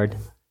and the Lord.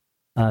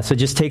 So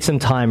just take some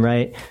time,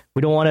 right?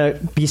 We don't want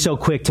to be so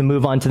quick to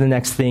move on to the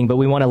next thing, but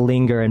we want to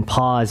linger and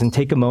pause and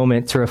take a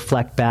moment to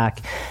reflect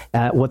back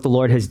at what the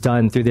Lord has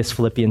done through this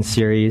Philippians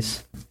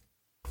series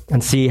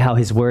and see how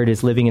his word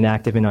is living and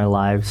active in our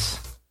lives.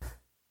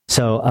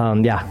 So,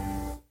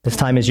 this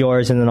time is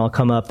yours, and then I'll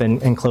come up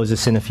and close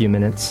this in a few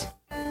minutes.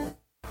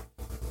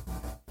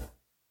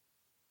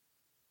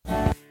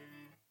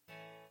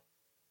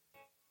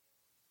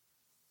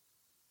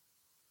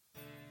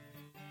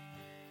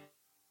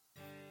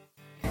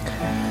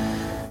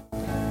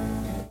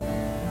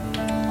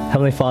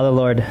 Heavenly Father,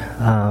 Lord,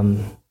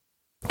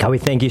 God, we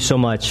thank you so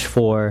much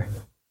for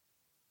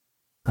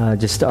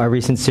just our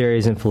recent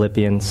series in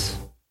Philippians.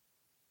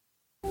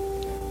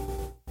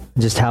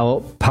 Just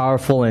how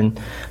powerful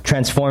and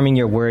transforming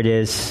your word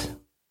is.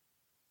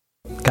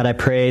 God, I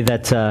pray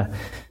that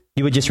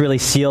you would just really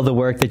seal the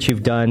work that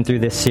you've done through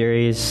this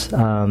series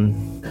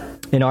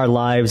in our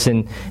lives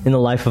and in the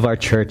life of our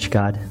church,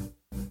 God.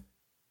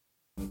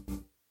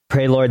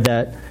 Pray, Lord,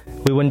 that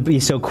we wouldn't be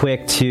so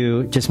quick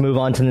to just move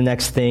on to the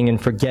next thing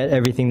and forget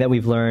everything that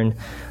we've learned,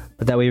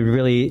 but that we would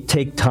really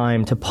take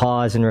time to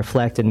pause and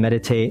reflect and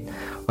meditate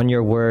on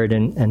your word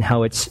and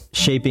how it's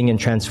shaping and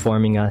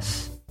transforming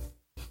us.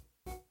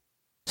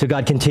 So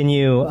God,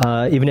 continue,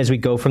 even as we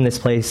go from this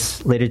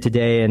place later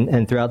today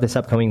and throughout this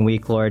upcoming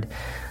week, Lord,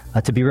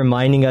 to be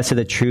reminding us of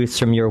the truths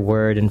from your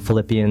word in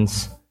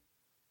Philippians.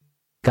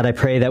 God, I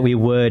pray that we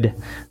would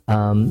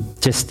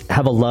just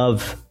have a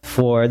love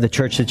for the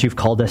church that you've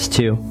called us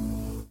to.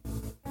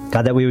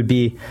 God, that we would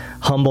be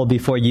humble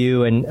before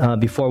you and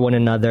before one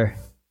another.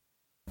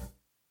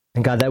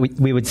 And God, that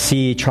we would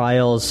see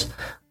trials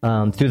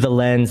through the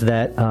lens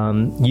that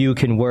you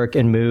can work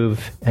and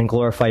move and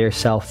glorify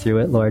yourself through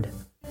it, Lord.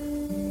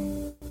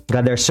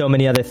 God, there are so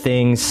many other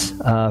things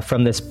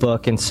from this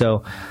book. And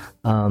so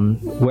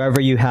wherever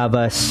you have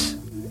us,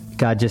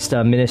 God, just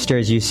minister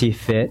as you see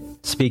fit.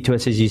 Speak to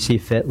us as you see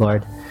fit,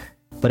 Lord.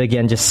 But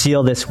again, just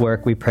seal this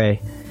work, we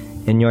pray.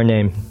 In your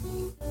name,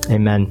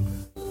 amen.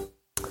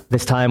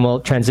 This time we'll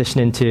transition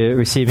into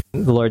receiving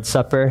the Lord's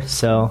Supper.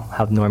 So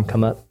have Norm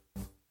come up.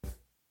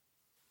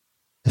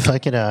 If I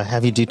could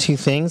have you do two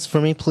things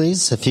for me,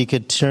 please. If you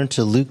could turn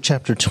to Luke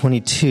chapter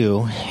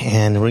 22,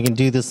 and we're going to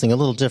do this thing a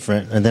little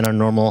different than our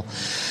normal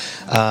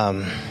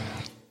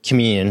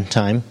communion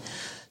time.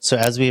 So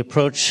as we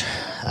approach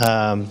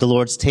the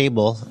Lord's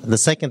table, the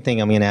second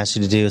thing I'm going to ask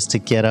you to do is to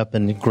get up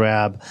and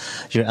grab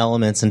your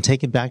elements and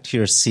take it back to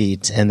your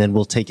seat, and then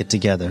we'll take it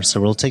together. So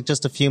we'll take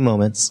just a few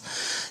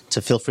moments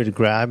to feel free to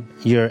grab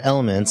your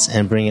elements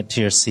and bring it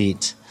to your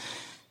seat.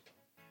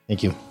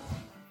 Thank you.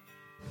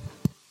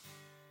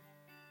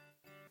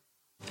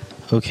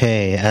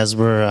 Okay, as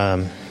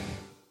we're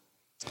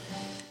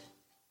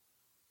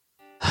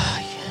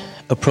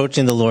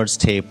approaching the Lord's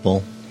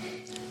table,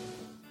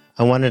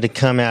 I wanted to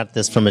come at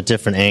this from a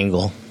different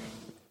angle.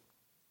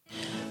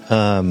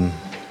 In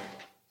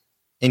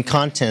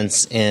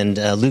contents in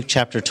Luke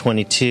chapter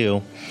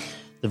 22,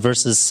 the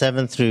verses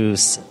 7 through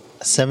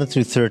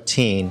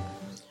 13,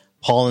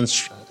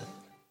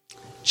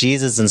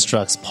 Jesus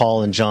instructs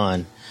Paul and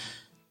John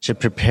to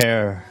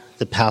prepare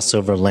the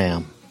Passover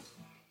lamb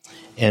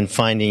and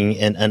finding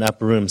an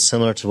upper room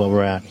similar to what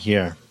we're at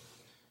here.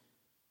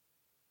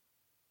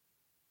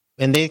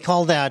 And they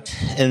call that,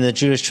 in the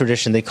Jewish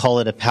tradition, they call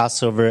it a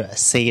Passover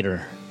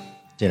Seder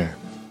dinner.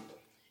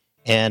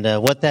 And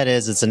what that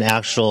is, it's an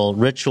actual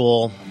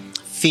ritual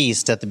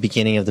feast at the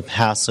beginning of the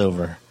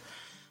Passover.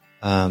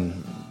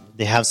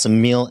 They have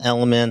some meal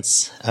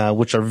elements,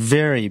 which are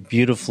very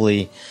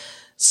beautifully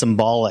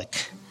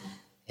symbolic.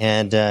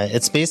 And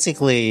it's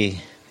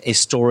basically a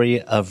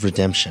story of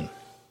redemption.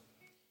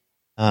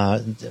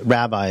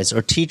 Rabbis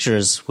or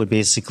teachers would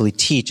basically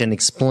teach and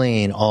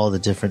explain all the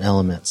different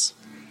elements.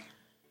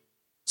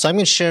 So I'm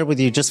going to share with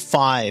you just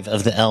 5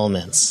 of the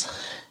elements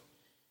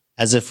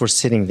as if we're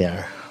sitting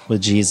there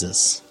with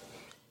Jesus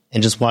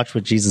and just watch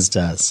what Jesus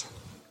does.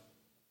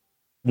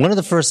 One of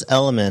the first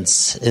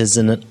elements is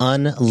an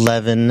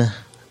unleavened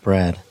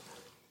bread,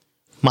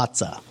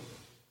 matzah.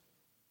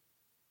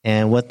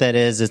 And what that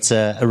is, it's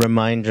a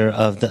reminder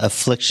of the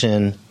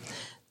affliction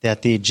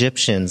that the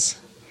Egyptians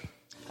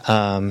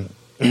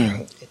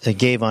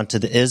gave onto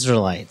the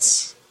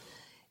Israelites.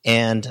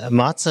 And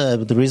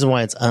matzah, the reason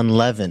why it's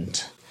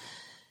unleavened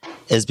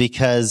is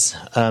because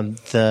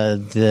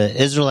the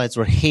Israelites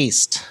were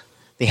haste.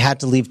 They had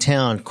to leave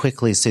town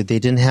quickly, so they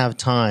didn't have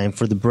time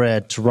for the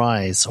bread to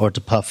rise or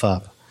to puff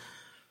up.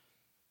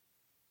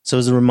 So it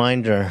was a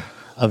reminder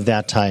of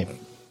that type.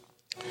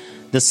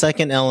 The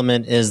second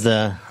element is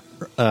the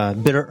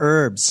bitter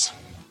herbs.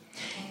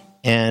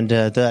 And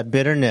that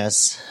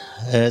bitterness,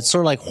 it's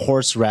sort of like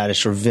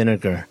horseradish or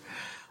vinegar,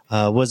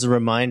 was a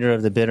reminder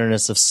of the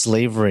bitterness of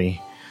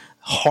slavery,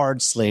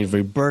 hard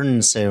slavery,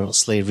 burdened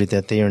slavery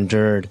that they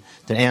endured,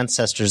 their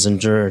ancestors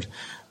endured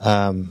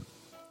from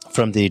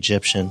the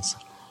Egyptians.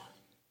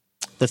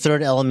 The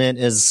third element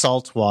is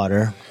salt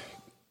water,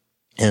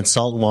 and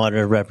salt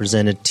water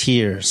represented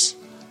tears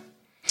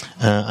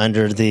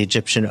under the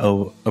Egyptian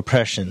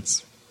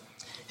oppressions.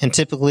 And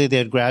typically they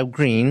would grab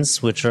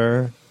greens, which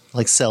are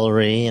like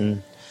celery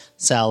and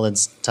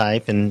salads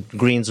type, and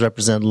greens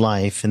represent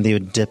life, and they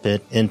would dip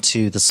it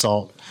into the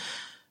salt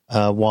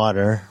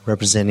water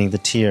representing the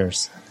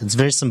tears. It's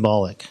very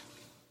symbolic.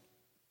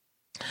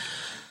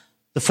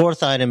 The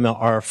fourth item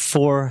are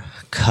 4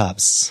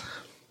 cups.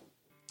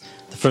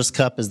 The first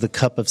cup is the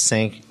cup of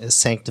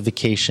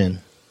sanctification.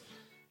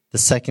 The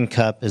second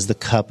cup is the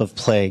cup of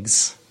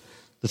plagues.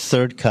 The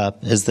third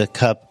cup is the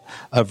cup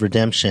of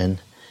redemption.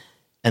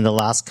 And the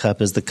last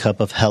cup is the cup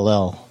of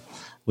Hallel,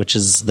 which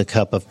is the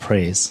cup of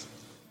praise.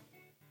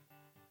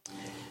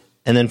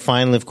 And then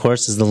finally, of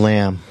course, is the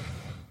lamb.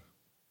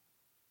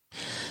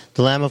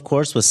 The lamb, of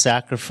course, was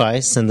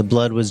sacrificed and the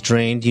blood was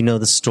drained. You know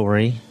the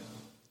story.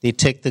 They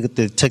took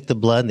the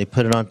blood and they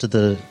put it onto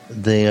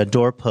the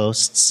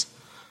doorposts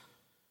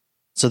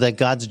so that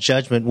God's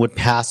judgment would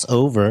pass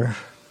over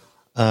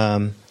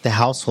the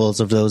households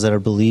of those that are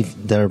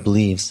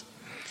believes.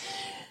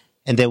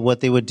 And that what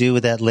they would do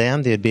with that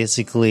lamb, they would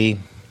basically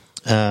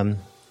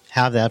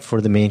have that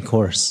for the main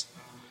course.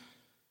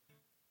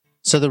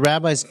 So the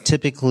rabbis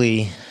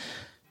typically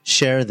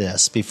share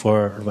this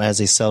as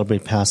they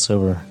celebrate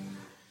Passover.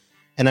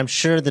 And I'm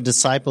sure the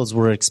disciples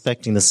were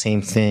expecting the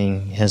same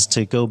thing, as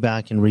to go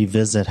back and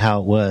revisit how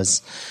it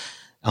was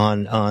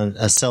on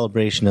a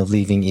celebration of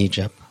leaving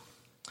Egypt.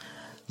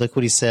 Look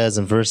what he says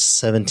in verse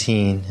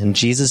 17. And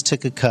Jesus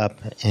took a cup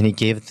and he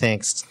gave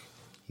thanks.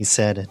 He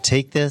said,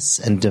 "Take this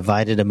and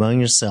divide it among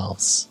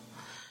yourselves.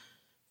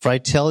 For I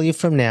tell you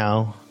from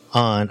now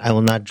on, I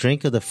will not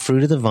drink of the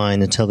fruit of the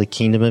vine until the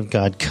kingdom of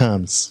God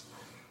comes."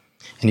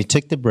 And he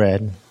took the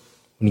bread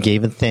and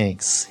gave it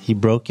thanks. He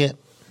broke it,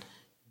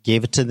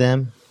 gave it to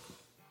them,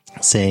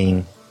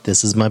 saying,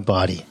 "This is my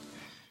body,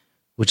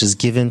 which is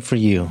given for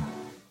you.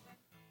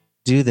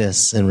 Do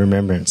this in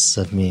remembrance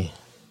of me."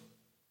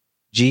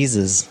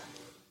 Jesus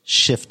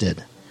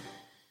shifted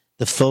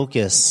the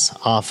focus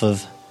off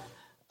of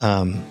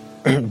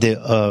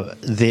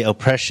the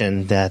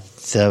oppression that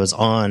was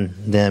on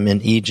them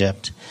in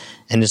Egypt,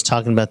 and is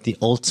talking about the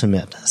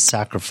ultimate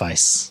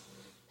sacrifice,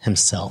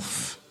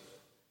 himself.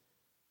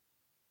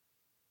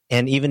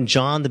 And even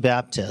John the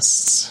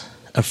Baptist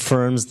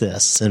affirms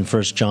this in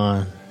 1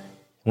 John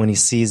when he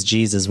sees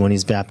Jesus when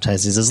he's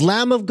baptized. He says,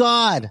 "Lamb of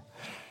God,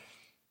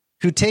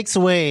 who takes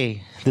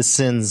away the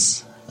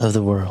sins of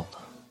the world."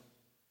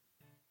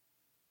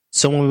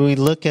 So when we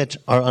look at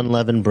our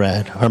unleavened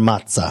bread, our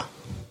matzah,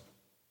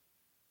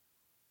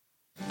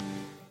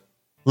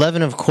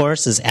 leaven, of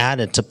course, is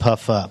added to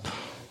puff up.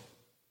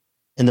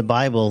 In the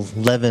Bible,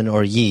 leaven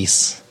or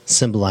yeast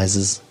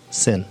symbolizes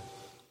sin.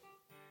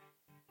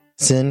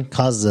 Sin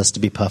causes us to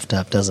be puffed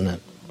up, doesn't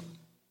it?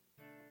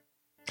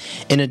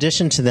 In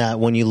addition to that,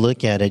 when you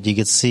look at it, you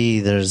can see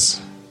there's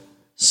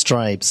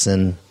stripes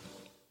and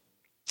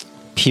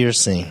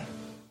piercing,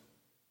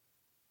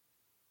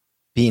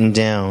 beaten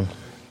down.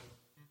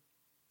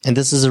 And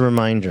this is a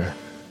reminder.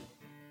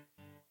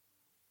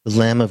 The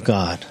Lamb of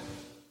God.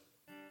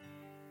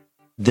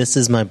 This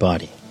is my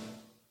body.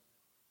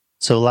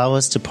 So allow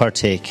us to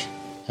partake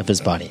of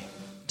his body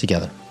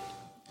together.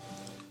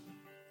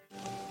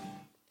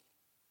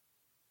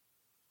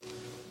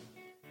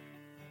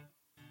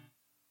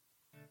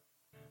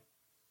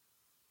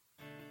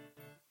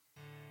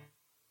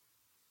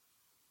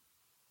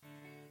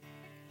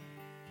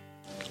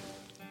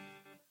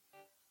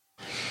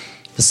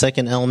 The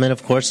second element,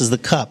 of course, is the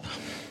cup.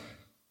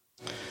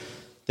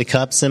 The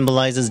cup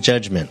symbolizes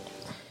judgment.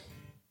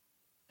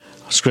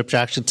 Scripture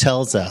actually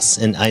tells us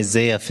in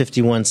Isaiah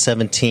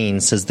 51:17,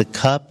 says the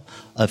cup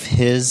of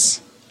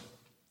his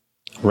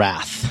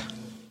wrath.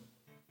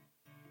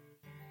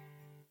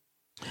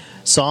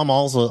 Psalm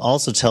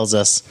also tells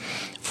us,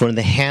 for in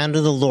the hand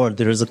of the Lord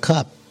there is a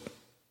cup.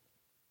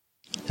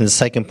 And the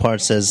second part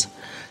says,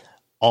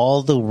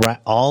 all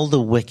the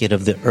wicked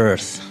of the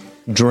earth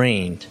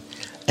drained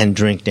and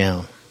drink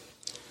down.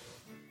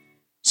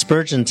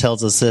 Spurgeon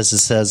tells us this. It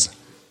says,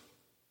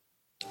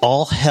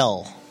 all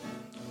hell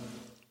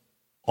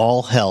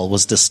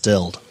was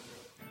distilled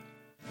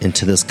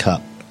into this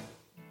cup.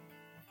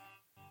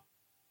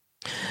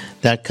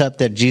 That cup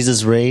that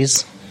Jesus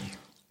raised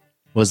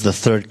was the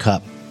third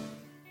cup.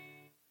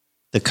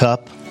 The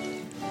cup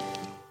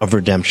of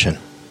redemption.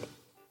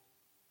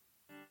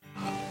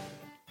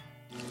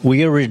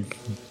 We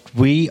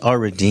are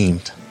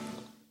redeemed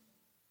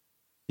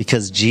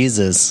because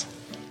Jesus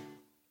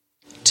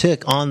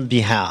took on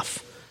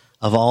behalf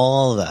of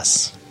all of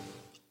us,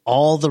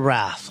 all the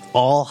wrath,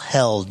 all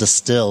hell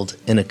distilled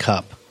in a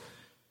cup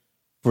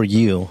for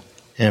you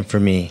and for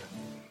me.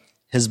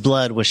 His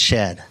blood was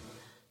shed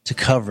to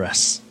cover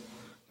us,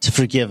 to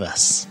forgive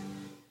us.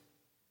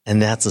 And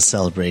that's a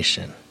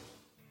celebration.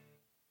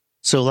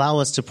 So allow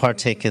us to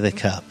partake of the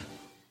cup.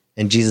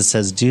 And Jesus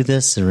says, do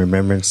this in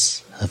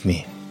remembrance of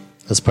me.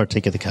 Let's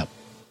partake of the cup.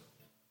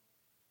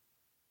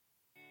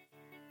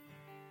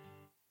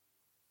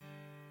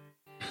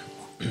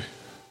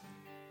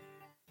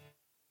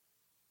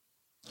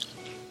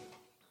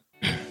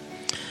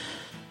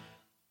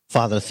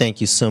 Father,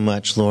 thank you so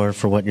much, Lord,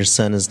 for what your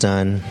Son has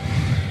done.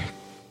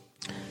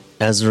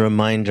 As a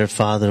reminder,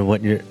 Father,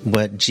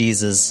 what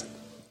Jesus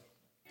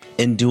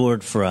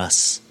endured for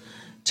us,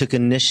 took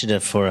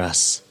initiative for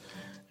us,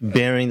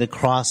 bearing the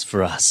cross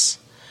for us,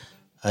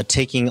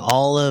 taking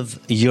all of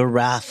your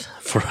wrath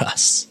for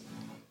us.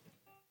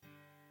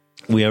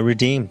 We are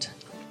redeemed.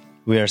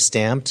 We are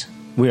stamped.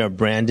 We are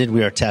branded.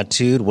 We are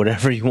tattooed,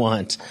 whatever you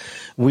want.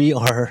 We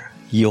are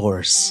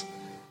yours.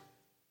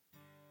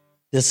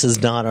 This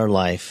is not our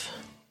life.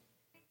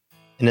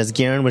 And as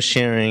Garen was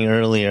sharing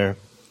earlier,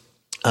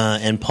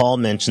 and Paul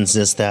mentions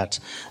this, that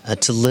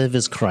to live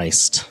is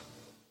Christ.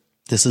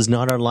 This is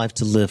not our life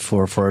to live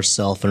for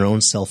ourselves and our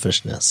own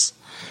selfishness.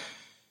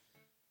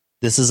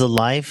 This is a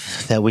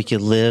life that we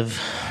could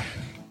live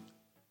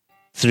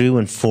through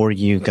and for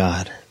you,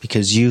 God,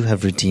 because you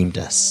have redeemed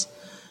us.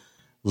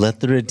 Let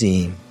the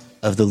redeem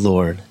of the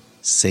Lord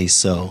say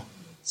so.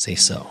 Say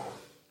so.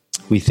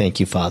 We thank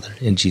you, Father,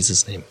 in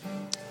Jesus' name.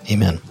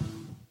 Amen.